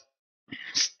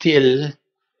still,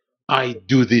 I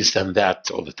do this and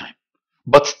that all the time.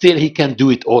 But still, he can do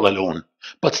it all alone.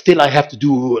 But still, I have to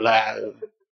do.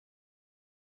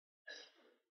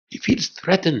 He feels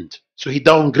threatened. So he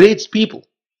downgrades people.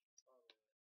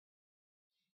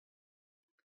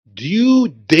 Do you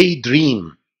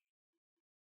daydream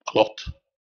a lot of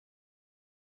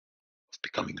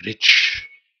becoming rich,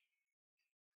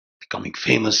 becoming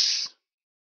famous,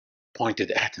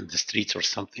 pointed at in the streets or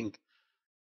something?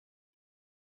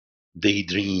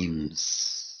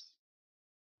 Daydreams.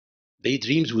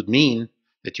 Daydreams would mean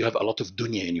that you have a lot of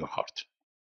dunya in your heart.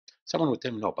 Someone would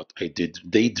tell me, no, but I did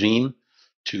daydream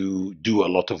to do a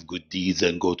lot of good deeds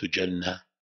and go to Jannah.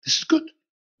 This is good.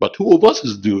 But who of us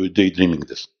is daydreaming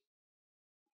this?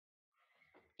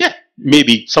 Yeah,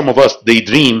 maybe some of us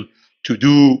daydream to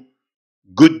do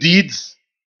good deeds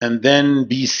and then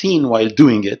be seen while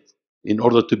doing it in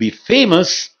order to be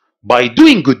famous by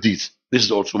doing good deeds. This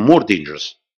is also more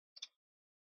dangerous.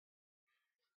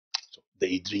 So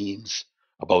daydreams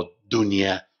about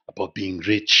dunya, about being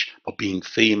rich, about being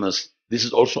famous. This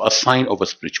is also a sign of a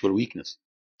spiritual weakness.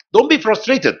 Don't be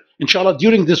frustrated. Inshallah,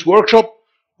 during this workshop,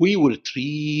 we will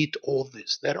treat all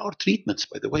this. There are treatments,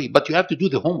 by the way, but you have to do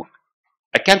the homework.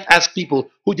 I can't ask people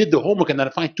who did the homework and then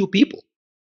I find two people.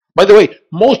 By the way,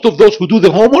 most of those who do the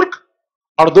homework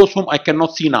are those whom I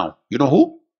cannot see now. You know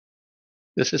who?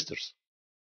 The sisters.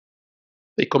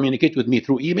 They communicate with me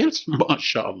through emails.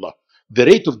 MashaAllah. The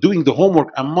rate of doing the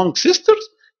homework among sisters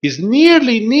is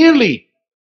nearly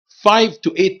 5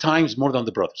 to 8 times more than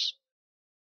the brothers.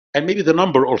 And maybe the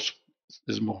number also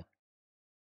is more.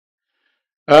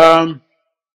 And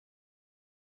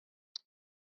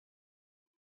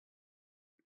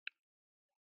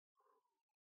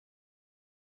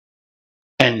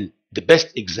the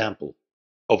best example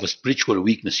of a spiritual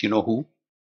weakness, you know who?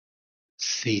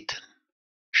 Satan,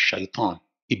 Shaitan,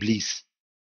 Iblis.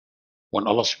 When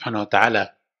Allah subhanahu wa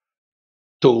ta'ala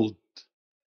told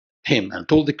him and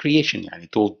told the creation, and he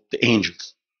told the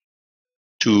angels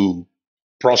to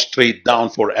prostrate down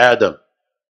for Adam,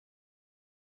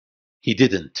 he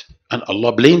didn't. And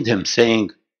Allah blamed him,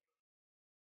 saying,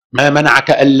 ما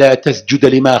منعك ألا تسجد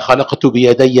لما خلقت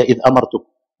بيدي إذ أمرتك.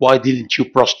 Why didn't you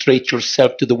prostrate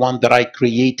yourself to the one that I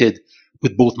created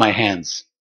with both my hands,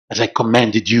 as I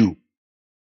commanded you?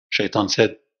 Shaitan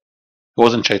said, he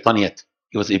wasn't Shaitan yet.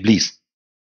 He was Iblis.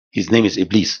 His name is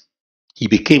Iblis. He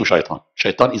became Shaitan.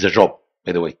 Shaitan is a job,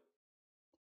 by the way.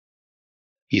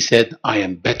 He said, I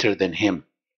am better than him.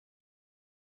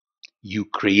 You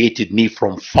created me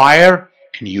from fire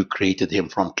and you created him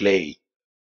from clay.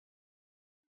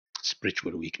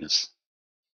 Spiritual weakness.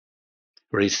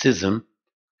 Racism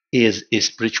is a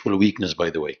spiritual weakness, by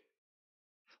the way.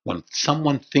 When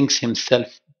someone thinks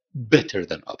himself better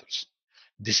than others,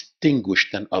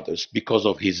 distinguished than others because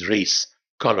of his race,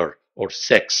 color, or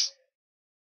sex,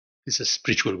 this is a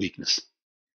spiritual weakness.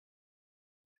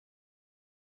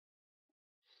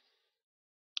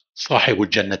 Sahib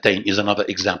al-Jannatain is another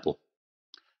example.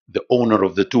 The owner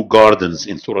of the two gardens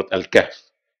in Surah Al-Kahf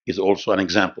is also an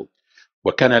example.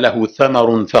 وكان له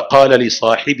ثمر فقال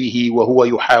لصاحبه وهو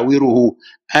يحاوره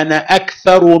أنا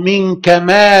أكثر منك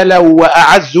مالا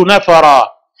وأعز نفرا.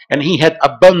 And he had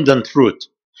abundant fruit.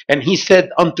 And he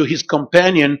said unto his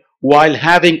companion while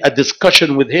having a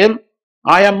discussion with him,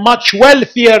 I am much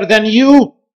wealthier than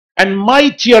you and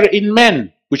mightier in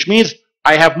men, which means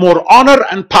I have more honor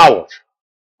and power.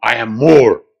 I have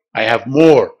more.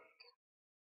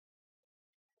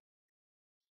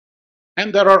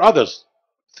 And there are others.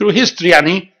 Through history,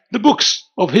 the books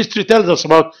of history tells us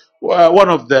about one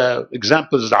of the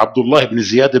examples is Abdullah ibn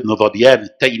Ziyad ibn Dhadyan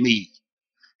al-Taymi.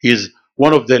 He is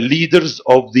one of the leaders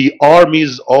of the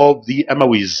armies of the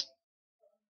Umayyads.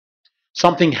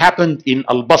 Something happened in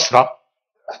Al-Basra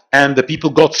and the people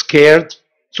got scared.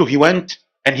 So he went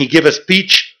and he gave a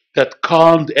speech that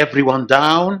calmed everyone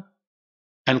down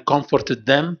and comforted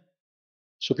them.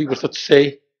 So people started to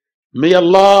say, may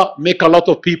Allah make a lot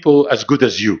of people as good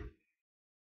as you.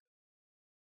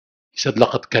 He said,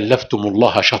 لَقَدْ كَلَّفْتُمُ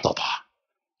اللَّهَ شَطَطًا.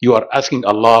 You are asking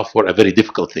Allah for a very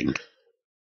difficult thing.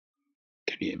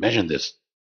 Can you imagine this?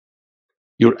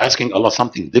 You're asking Allah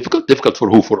something difficult? Difficult for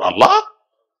who? For Allah?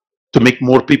 To make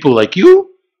more people like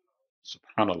you?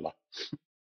 Subhanallah.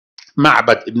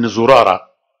 Ma'bad ibn Zurara,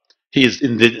 he is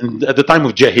at the time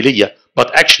of Jahiliyyah,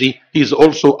 but actually he is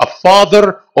also a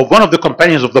father of one of the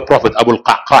companions of the Prophet, Abu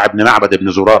al-Qa'qa' ibn Ma'bad ibn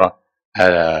Zurara.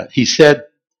 He said,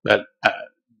 well,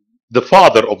 the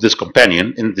father of this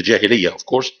companion in the Jahiliyyah, of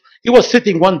course, he was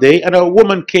sitting one day and a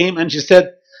woman came and she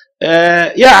said,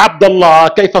 يا عبد الله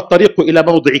كيف الطريق إلى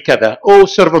موضع كذا? Oh,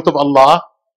 servant of Allah.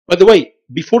 By the way,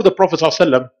 before the Prophet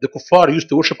ﷺ, the kuffar used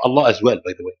to worship Allah as well,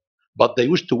 by the way. But they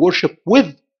used to worship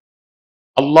with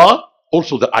Allah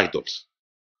also the idols,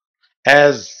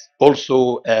 as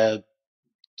also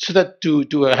so that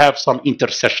to have some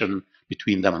intercession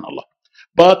between them and Allah.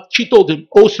 But she told him,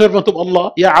 O servant of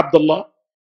Allah, Ya Abdullah,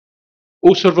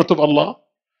 O servant of Allah,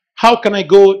 how can I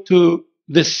go to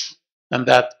this and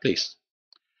that place?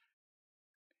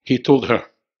 He told her,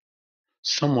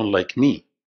 someone like me,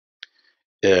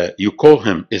 you call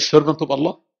him a servant of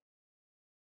Allah?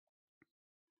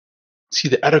 See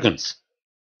the arrogance.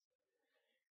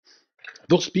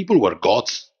 Those people were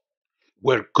gods,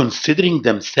 were considering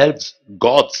themselves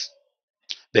gods.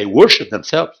 They worship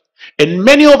themselves. And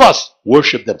many of us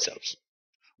worship themselves,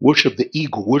 worship the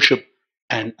ego, worship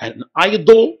an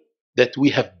idol that we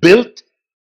have built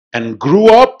and grew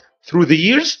up through the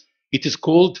years. It is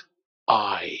called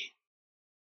I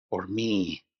or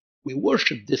me. We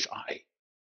worship this I.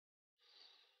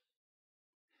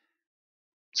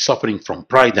 Suffering from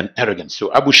pride and arrogance.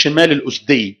 So Abu Shimal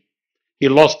al-Usdi, he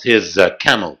lost his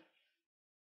camel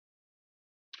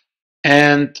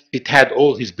and it had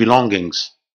all his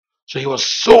belongings. So he was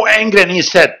so angry and he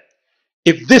said,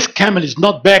 if this camel is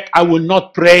not back, I will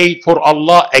not pray for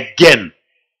Allah again.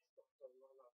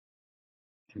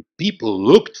 And people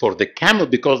looked for the camel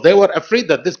because they were afraid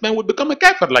that this man would become a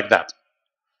kafir like that.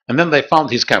 And then they found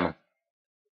his camel.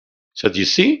 Said, you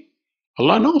see,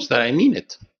 Allah knows that I mean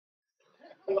it.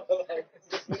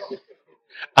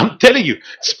 I'm telling you,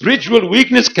 spiritual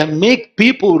weakness can make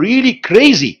people really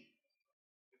crazy.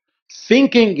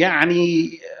 Thinking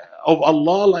يعني, of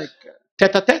Allah like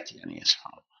tete-a-tete.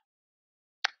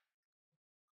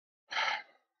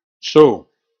 So,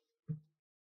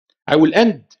 I will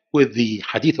end with the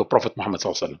hadith of Prophet Muhammad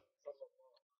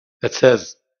that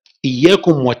says,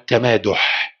 إياكم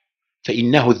والتمادح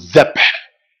فإنه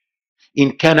الذبح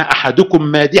إن كان أحدكم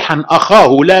مادحا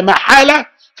أخاه لا محالة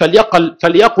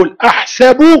فليقل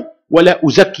أحسب ولا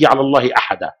أزكي على الله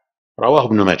أحدا. رواه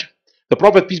ابن ماجه. The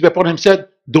Prophet, peace be upon him, said,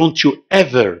 don't you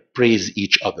ever praise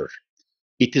each other.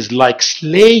 It is like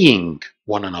slaying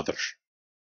one another.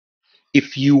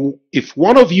 If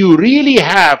one of you really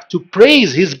have to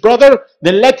praise his brother,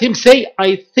 then let him say,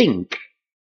 I think.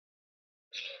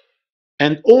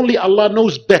 And only Allah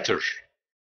knows better.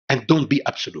 And don't be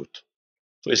absolute.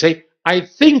 So you say, I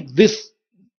think this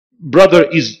brother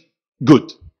is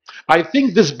good. I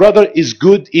think this brother is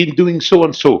good in doing so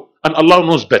and so. And Allah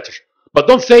knows better. But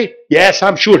don't say, yes,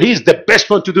 I'm sure he's the best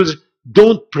one to do this.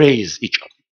 Don't praise each other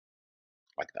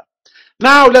like that.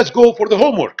 Now let's go for the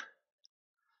homework.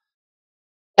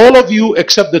 All of you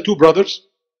except the two brothers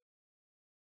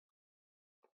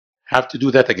have to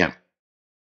do that again.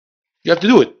 You have to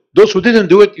do it. Those who didn't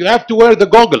do it, you have to wear the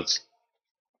goggles.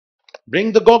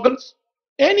 Bring the goggles,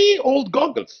 any old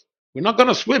goggles. We're not going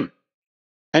to swim.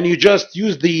 And you just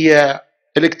use the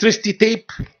electricity tape,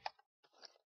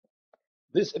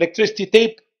 this electricity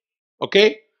tape,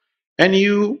 okay? And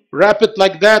you wrap it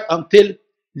like that until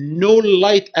no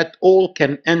light at all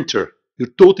can enter. You're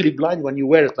totally blind when you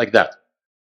wear it like that.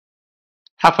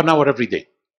 Half an hour every day.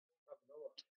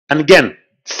 And again,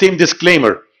 same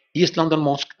disclaimer. East London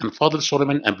Mosque and Fadel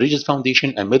Soliman and Bridges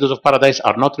Foundation and Meadows of Paradise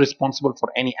are not responsible for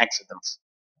any accidents.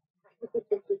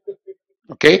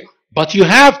 Okay? But you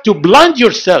have to blind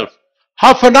yourself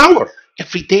half an hour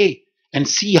every day and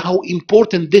see how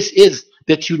important this is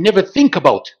that you never think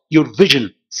about your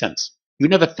vision sense. You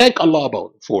never thank Allah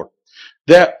about it for.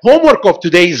 The homework of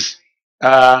today's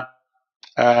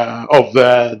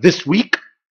this week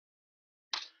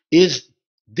is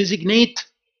designate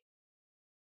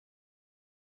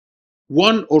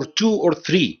one or two or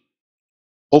three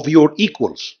of your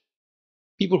equals,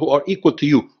 people who are equal to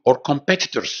you, or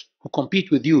competitors who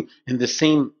compete with you in the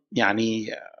same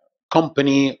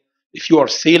company. If you are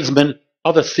salesmen,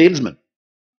 other salesmen,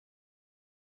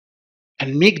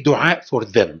 and make dua for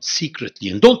them secretly,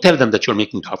 and don't tell them that you're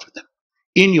making dua for them.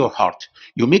 In your heart,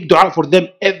 you make dua for them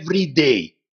every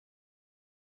day,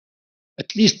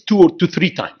 at least 2 or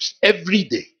 3 times every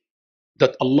day,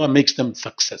 that Allah makes them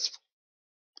successful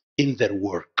in their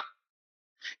work,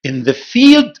 in the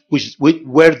field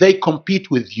where they compete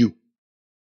with you.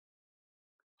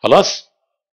 خلاص?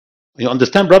 You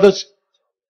understand, brothers?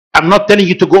 I'm not telling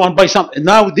you to go and buy something.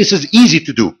 Now this is easy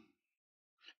to do.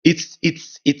 It's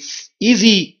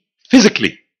easy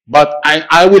physically, but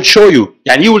I will show you,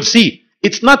 and you will see.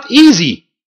 It's not easy.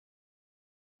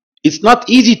 It's not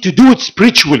easy to do it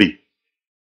spiritually.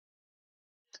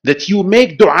 That you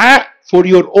make dua for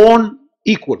your own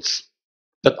equals,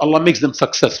 that Allah makes them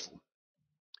successful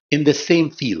in the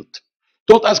same field.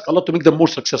 Don't ask Allah to make them more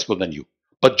successful than you,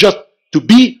 but just to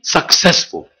be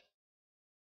successful.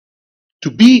 To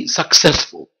be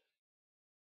successful.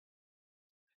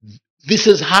 This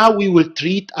is how we will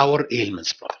treat our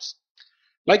ailments, brothers.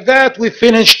 Like that, we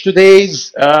finish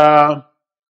today's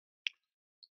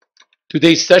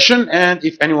session. And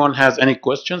if anyone has any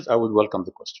questions, I would welcome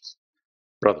the questions.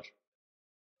 Brother.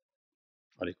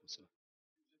 Alaikum salam.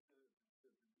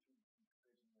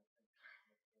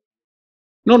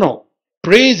 No.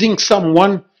 Praising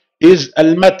someone is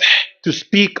al-madh, to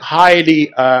speak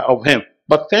highly of him.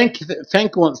 But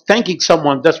thanking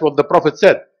someone, that's what the Prophet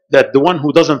said, that the one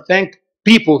who doesn't thank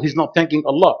people, he's not thanking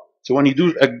Allah. So when you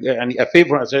do a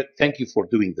favor, I say, thank you for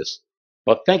doing this.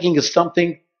 But thanking is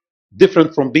something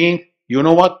different from being, you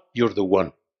know what, you're the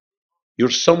one.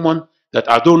 You're someone that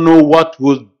I don't know what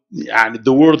would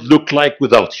the world look like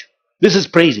without you. This is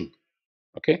praising.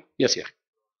 Okay? Yes, yeah.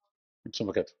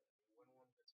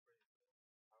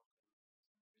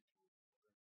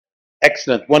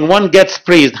 Excellent. When one gets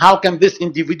praised, how can this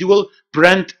individual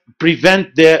prevent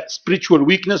their spiritual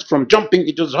weakness from jumping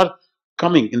into his heart?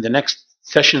 Coming in the next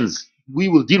sessions, we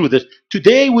will deal with this.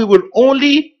 Today, we will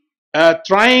only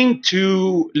trying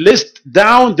to list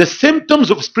down the symptoms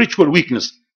of spiritual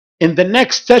weakness. In the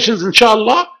next sessions,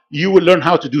 inshallah, you will learn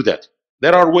how to do that.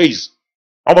 There are ways.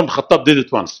 Umar bin Khattab did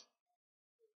it once.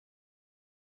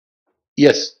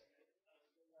 Yes.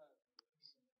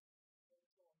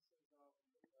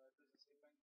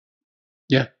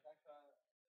 Yeah.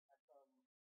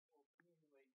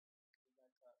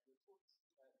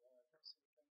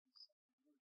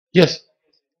 Yes.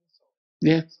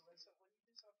 Yeah.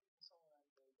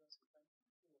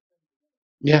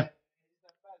 Yeah.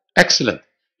 Excellent.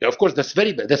 Yeah, of course, that's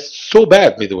very bad. That's so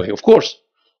bad, by the way. Of course.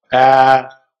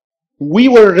 We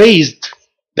were raised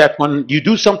that when you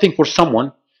do something for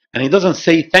someone and he doesn't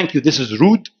say thank you, this is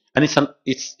rude, and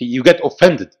it's you get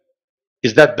offended.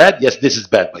 Is that bad? Yes, this is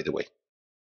bad, by the way.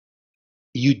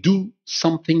 You do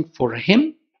something for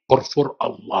him or for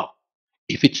Allah.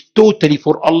 If it's totally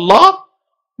for Allah,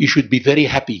 you should be very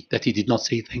happy that he did not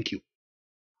say thank you.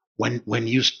 When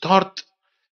you start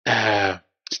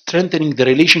strengthening the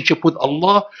relationship with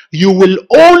Allah, you will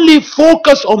only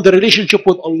focus on the relationship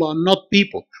with Allah, not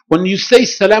people. When you say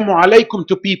Salamu Alaikum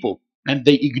to people and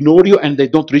they ignore you and they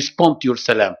don't respond to your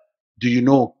salam, do you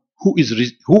know who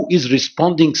is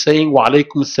responding saying Wa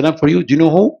Alaikum Salam for you? Do you know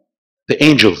who? The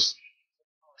angels.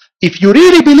 If you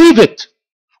really believe it,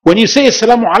 when you say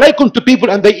Assalamu Alaikum to people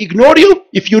and they ignore you,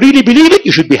 if you really believe it,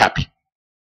 you should be happy.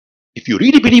 If you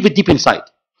really believe it deep inside.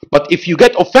 But if you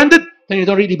get offended, then you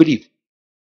don't really believe.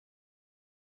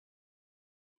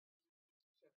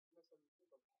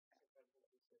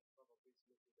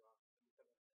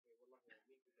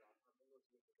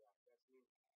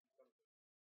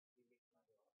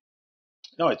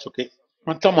 No, it's okay.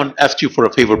 When someone asks you for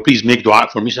a favor, please make dua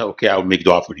for me. Say, okay, I'll make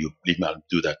dua for you. Believe me, I'll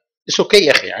do that. It's okay,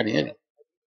 يا أخي. يعني.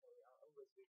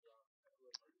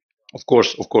 Of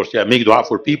course, yeah. Make dua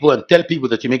for people and tell people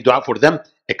that you make dua for them,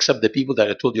 except the people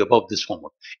that I told you about this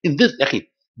homework. In this,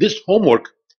 this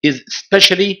homework is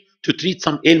especially to treat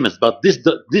some ailments, but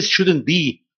this shouldn't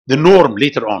be the norm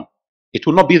later on. It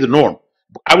will not be the norm.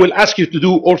 I will ask you to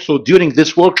do also during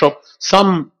this workshop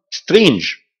some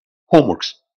strange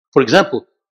homeworks. For example,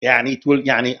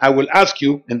 I will ask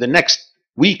you in the next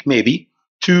week maybe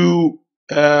to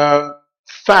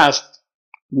fast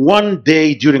one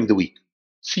day during the week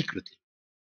secretly.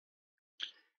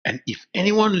 And if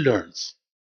anyone learns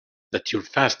that you're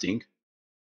fasting,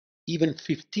 even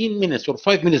 15 minutes or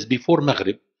 5 minutes before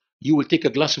Maghrib, you will take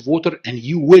a glass of water and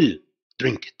you will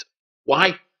drink it.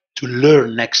 Why? To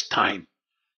learn next time,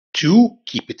 to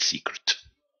keep it secret.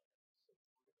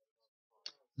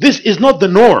 This is not the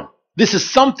norm. This is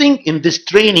something in this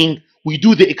training. We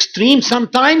do the extreme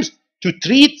sometimes to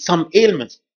treat some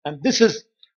ailments. And this is,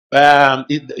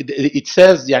 it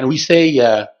says, we say,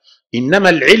 إنما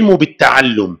العلم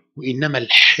بالتعلم وإنما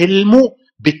الحلم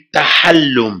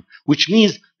بالتحلم, which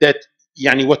means that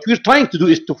what we're trying to do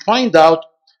is to find out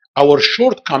our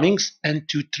shortcomings and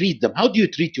to treat them. How do you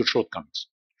treat your shortcomings?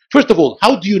 First of all,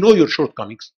 how do you know your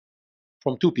shortcomings?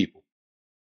 From two people,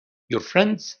 your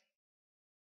friends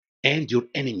and your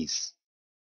enemies.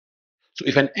 So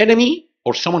if an enemy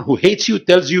or someone who hates you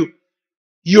tells you,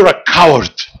 you're a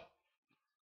coward,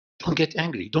 don't get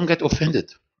angry, don't get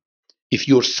offended. If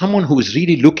you're someone who is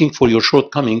really looking for your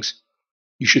shortcomings,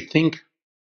 you should think,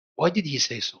 why did he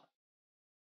say so?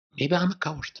 Maybe I'm a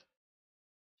coward.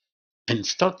 And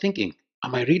start thinking,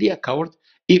 am I really a coward?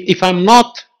 If I'm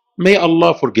not, may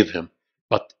Allah forgive him.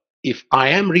 But if I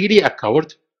am really a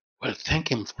coward, well,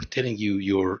 thank him for telling you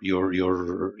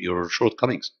your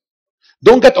shortcomings.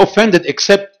 Don't get offended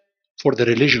except for the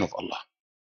religion of Allah,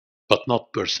 but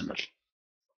not personal.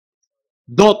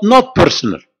 Not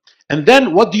personal. And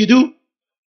then what do?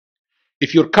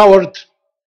 If you're coward,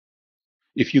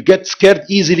 if you get scared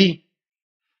easily,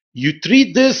 you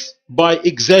treat this by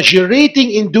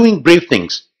exaggerating in doing brave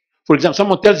things. For example,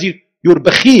 someone tells you you're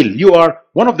bakhil, you are,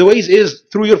 one of the ways is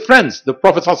through your friends. The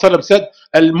Prophet ﷺ said,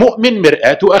 Al-mu'min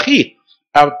mir'atu akhi.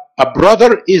 A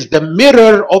brother is the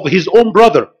mirror of his own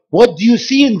brother. What do you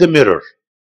see in the mirror?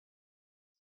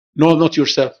 No, not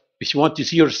yourself. If you want to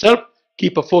see yourself,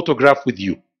 keep a photograph with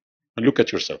you and look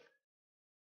at yourself.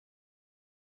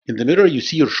 In the mirror, you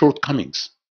see your shortcomings.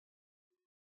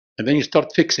 And then you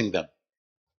start fixing them.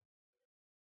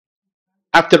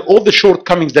 After all the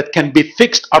shortcomings that can be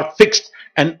fixed are fixed,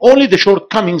 and only the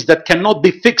shortcomings that cannot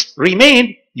be fixed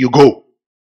remain, you go.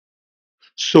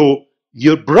 So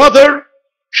your brother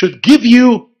should give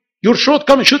you your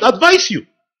shortcomings, should advise you.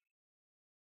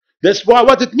 That's why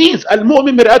what it means.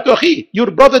 Al-mu'min mir'atu akhi. Your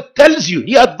brother tells you,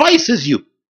 he advises you.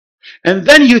 And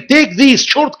then you take these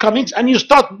shortcomings and you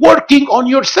start working on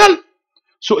yourself.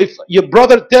 So if your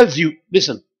brother tells you,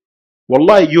 listen,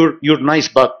 wallahi, you're nice,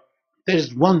 but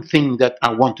there's one thing that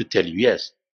I want to tell you.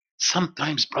 Yes,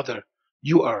 sometimes, brother,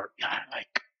 you are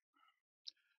like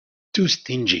too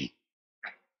stingy.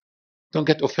 Don't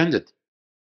get offended.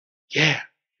 Yeah,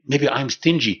 maybe I'm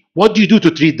stingy. What do you do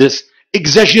to treat this?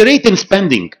 Exaggerate in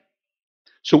spending.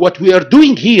 So what we are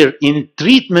doing here in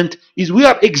treatment is we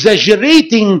are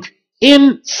exaggerating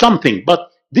in something,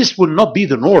 but this will not be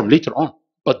the norm later on,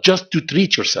 but just to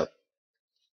treat yourself.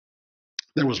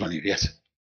 There was one here, yes.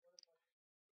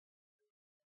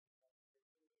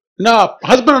 Now,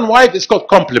 husband and wife is called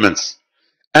compliments.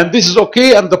 And this is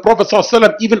okay, and the Prophet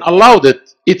ﷺ even allowed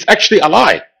it. It's actually a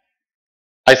lie.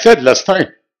 I said last time,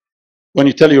 when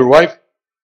you tell your wife,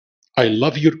 I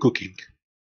love your cooking,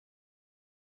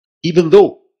 even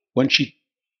though when she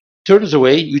turns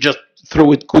away, you just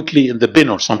throw it quickly in the bin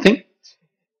or something,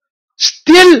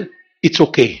 still it's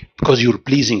okay because you're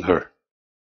pleasing her.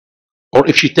 Or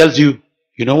if she tells you,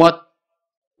 you know what,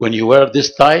 when you wear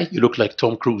this tie, you look like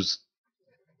Tom Cruise.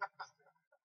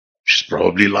 She's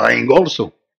probably lying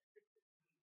also.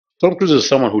 Tom Cruise is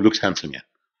someone who looks handsome, yeah.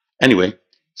 Anyway,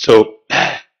 so,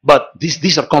 but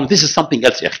these are common. This is something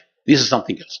else, yeah. This is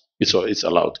something else. It's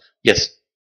allowed. Yes.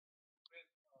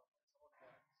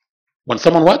 When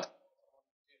someone what?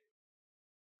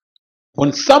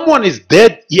 When someone is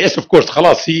dead, yes, of course,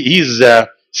 khalas, he's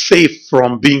safe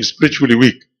from being spiritually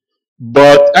weak.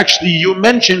 But actually, you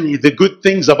mentioned the good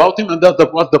things about him, and that's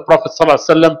what the Prophet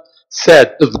ﷺ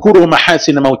said. اذكروا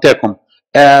محاسن موتاكم.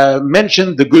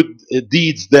 Mention the good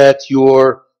deeds that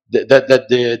that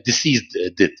the deceased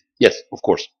did. Yes, of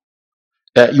course.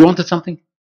 You wanted something?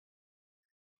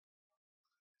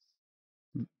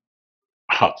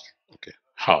 Hard. Okay.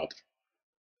 Hard.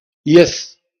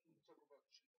 Yes.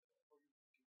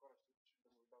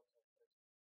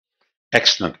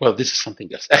 Excellent. Well, this is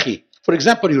something else. Akhi, for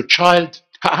example, your child,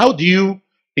 how do you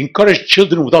encourage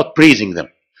children without praising them?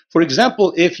 For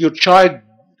example, if your child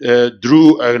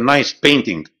drew a nice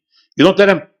painting, you don't tell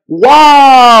him,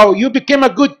 wow, you became a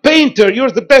good painter.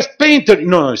 You're the best painter.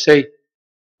 No, say,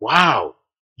 wow,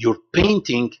 your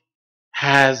painting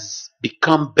has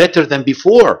become better than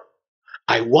before.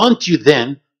 I want you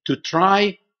then to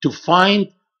try to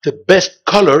find the best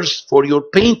colors for your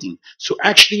painting. So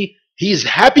actually, he is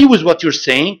happy with what you're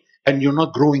saying, and you're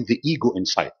not growing the ego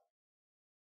inside.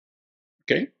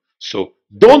 Okay? So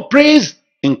don't praise,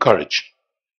 encourage.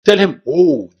 Tell him,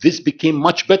 oh, this became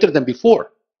much better than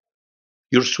before.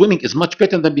 Your swimming is much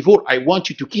better than before. I want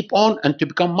you to keep on and to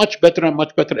become much better and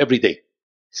much better every day.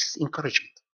 This is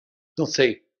encouragement. Don't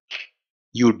say,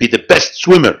 you'll be the best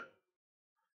swimmer.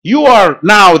 You are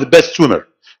now the best swimmer.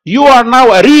 You are now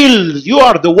you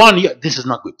are the one. This is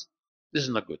not good. This is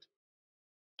not good.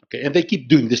 Okay, and they keep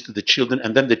doing this to the children,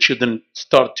 and then the children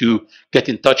start to get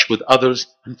in touch with others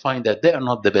and find that they are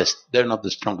not the best. They're not the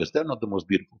strongest. They're not the most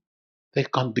beautiful. They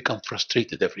can become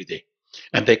frustrated every day.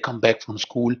 And they come back from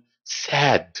school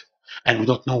sad. And we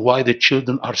don't know why the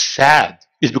children are sad.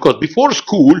 It's because before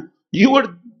school, you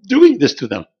were doing this to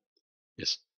them.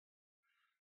 Yes.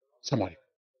 Somebody.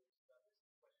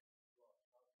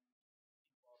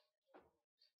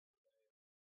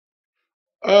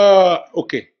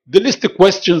 Okay. The list of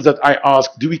questions that I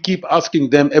ask, do we keep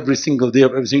asking them every single day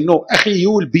of everything? No, akhi,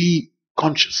 you will be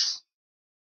conscious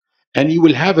and you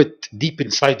will have it deep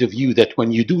inside of you that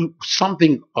when you do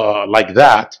something like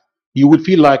that, you will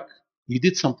feel like you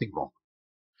did something wrong.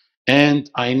 And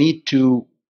I need to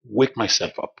wake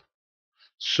myself up.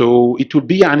 So it will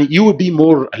be, and you will be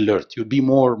more alert. You'll be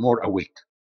more awake.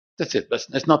 That's it.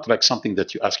 It's not like something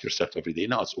that you ask yourself every day.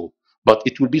 No, it's all. But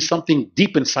it will be something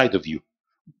deep inside of you.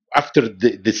 After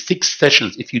the 6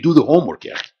 sessions, if you do the homework,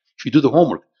 yeah, if you do the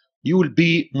homework, you will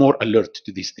be more alert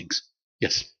to these things.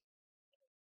 Yes.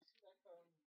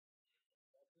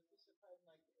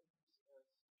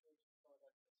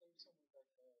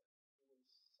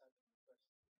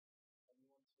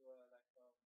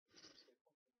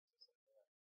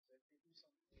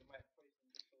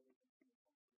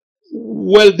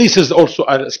 Well, this is also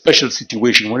a special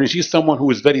situation when you see someone who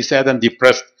is very sad and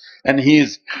depressed and he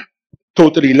is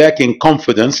totally lacking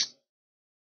confidence.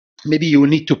 Maybe you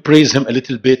need to praise him a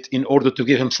little bit in order to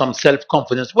give him some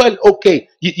self-confidence. Well, okay,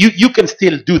 you can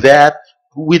still do that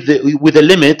with a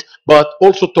limit, but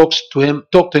also talk to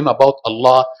him about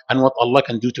Allah and what Allah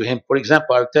can do to him. For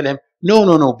example, I'll tell him,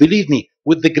 no, believe me,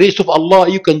 with the grace of Allah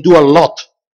you can do a lot.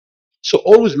 So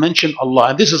always mention Allah,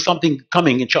 and this is something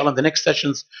coming inshallah in the next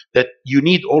sessions that you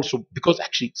need also, because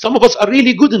actually some of us are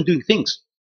really good in doing things.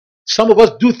 Some of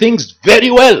us do things very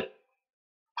well.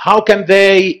 How can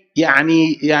they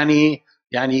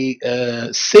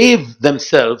save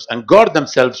themselves and guard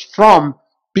themselves from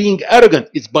being arrogant?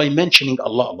 It's by mentioning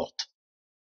Allah a lot.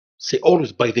 Say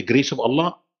always, by the grace of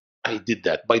Allah I did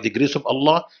that, by the grace of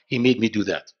Allah He made me do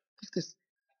that.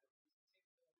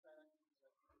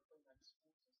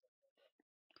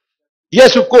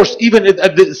 Yes, of course. Even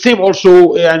at the same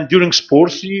also, and during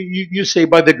sports, you say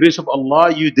by the grace of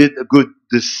Allah you did a good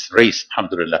this race,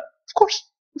 alhamdulillah. Of course,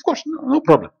 no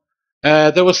problem.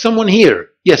 There was someone here.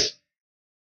 Yes,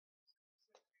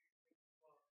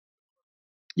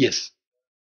 yes.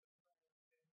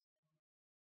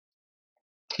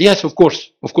 Yes, of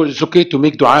course, it's okay to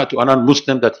make du'a to a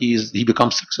non-Muslim that he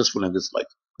becomes successful in this life.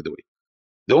 By the way,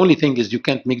 the only thing is you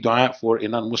can't make du'a for a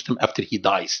non-Muslim after he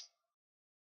dies,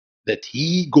 that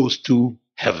he goes to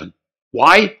heaven.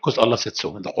 Why? Because Allah said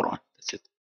so in the Quran. That's it.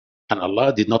 And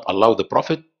Allah did not allow the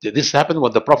Prophet. This happened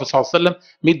when the Prophet ﷺ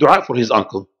made du'a for his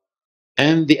uncle.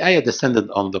 And the ayah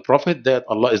descended on the Prophet that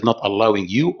Allah is not allowing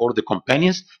you or the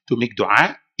companions to make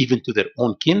dua even to their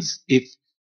own kins if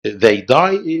they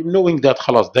die, knowing that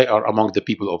khalas, they are among the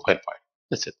people of hellfire.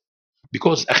 That's it.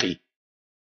 Because, akhi,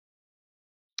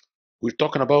 we're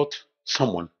talking about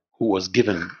someone who was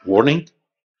given warning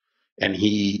and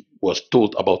he was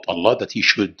told about Allah that he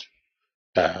should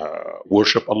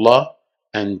worship Allah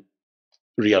and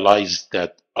realize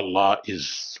that Allah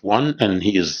is one and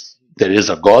He is there is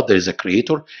a God, there is a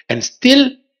creator, and still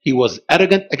he was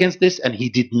arrogant against this and he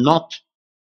did not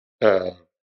uh,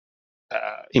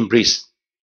 embrace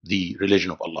the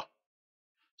religion of Allah.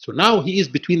 So now he is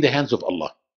between the hands of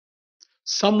Allah.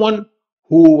 Someone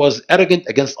who was arrogant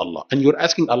against Allah, and you're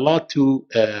asking Allah to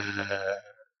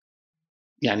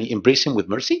embrace him with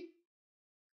mercy.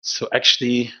 So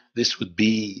actually, this would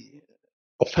be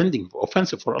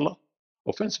offensive for Allah.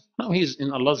 Offensive. Now he's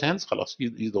in Allah's hands. Khalas,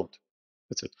 you don't.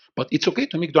 That's it. But it's okay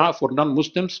to make dua for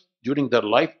non-Muslims during their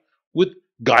life with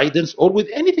guidance or with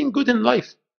anything good in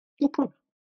life. No problem.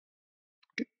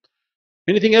 Okay.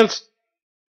 Anything else?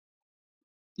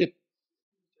 Yeah.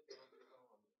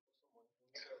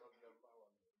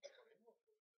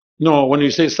 No, when you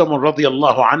say someone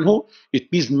radiallahu anhu, it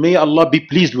means may Allah be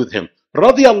pleased with him.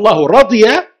 Radiallahu,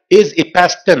 radiya is a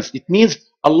past tense. It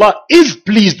means Allah is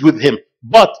pleased with him.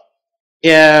 But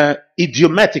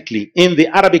idiomatically, in the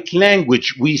Arabic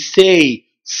language, we say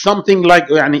something like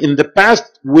in the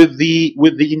past with the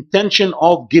intention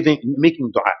of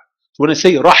making dua. So when I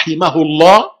say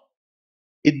rahimahullah,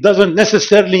 it doesn't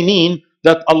necessarily mean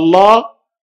that Allah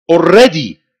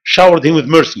already showered him with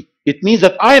mercy. It means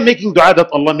that I am making dua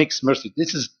that Allah makes mercy.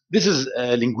 This is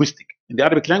linguistic. In the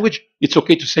Arabic language, it's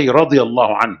okay to say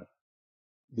radiyallahu anhu,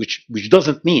 which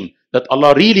doesn't mean that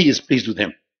Allah really is pleased with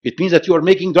him. It means that you are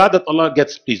making dua that Allah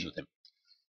gets pleased with him.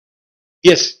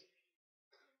 Yes.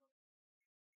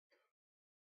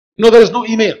 No, there is no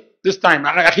email this time.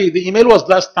 Actually, the email was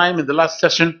last time in the last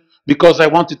session because I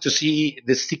wanted to see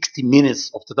the 60 minutes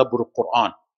of Tadabbur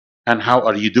al-Quran and how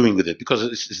are you doing with it, because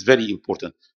it's very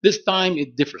important. This time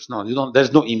it differs. No, you don't.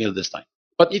 There's no email this time.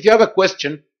 But if you have a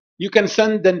question, you can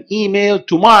send an email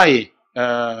to my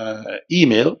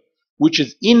email, which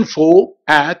is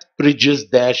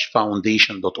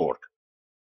info@bridges-foundation.org.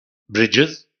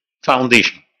 Bridges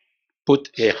Foundation. Put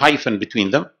a hyphen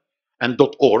between them and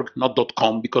 .org, not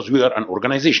 .com, because we are an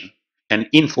organization. And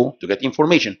info to get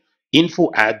information.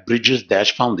 Info at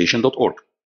bridges-foundation.org.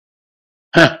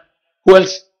 Huh. Who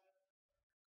else?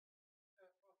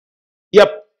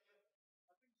 Yep.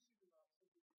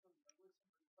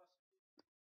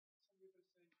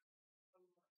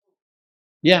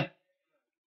 Yeah.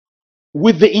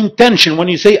 With the intention, when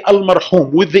you say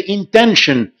al-marhum, with the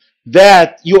intention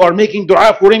that you are making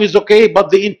dua for him is okay, but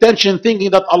the intention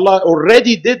thinking that Allah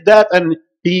already did that and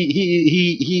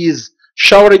he is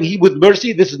showering him with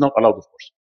mercy, this is not allowed, of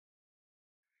course.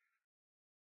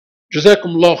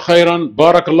 Jazakum Allah khairan,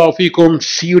 barakallahu feekum.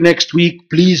 See you next week.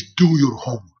 Please do your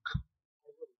homework.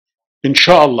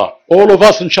 Inshallah. All of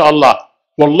us, inshallah.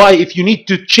 Wallahi, if you need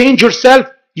to change yourself,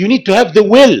 you need to have the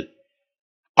will.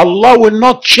 Allah will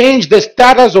not change the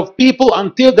status of people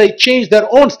until they change their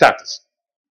own status.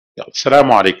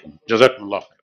 Assalamu alaikum. Jazakumullah.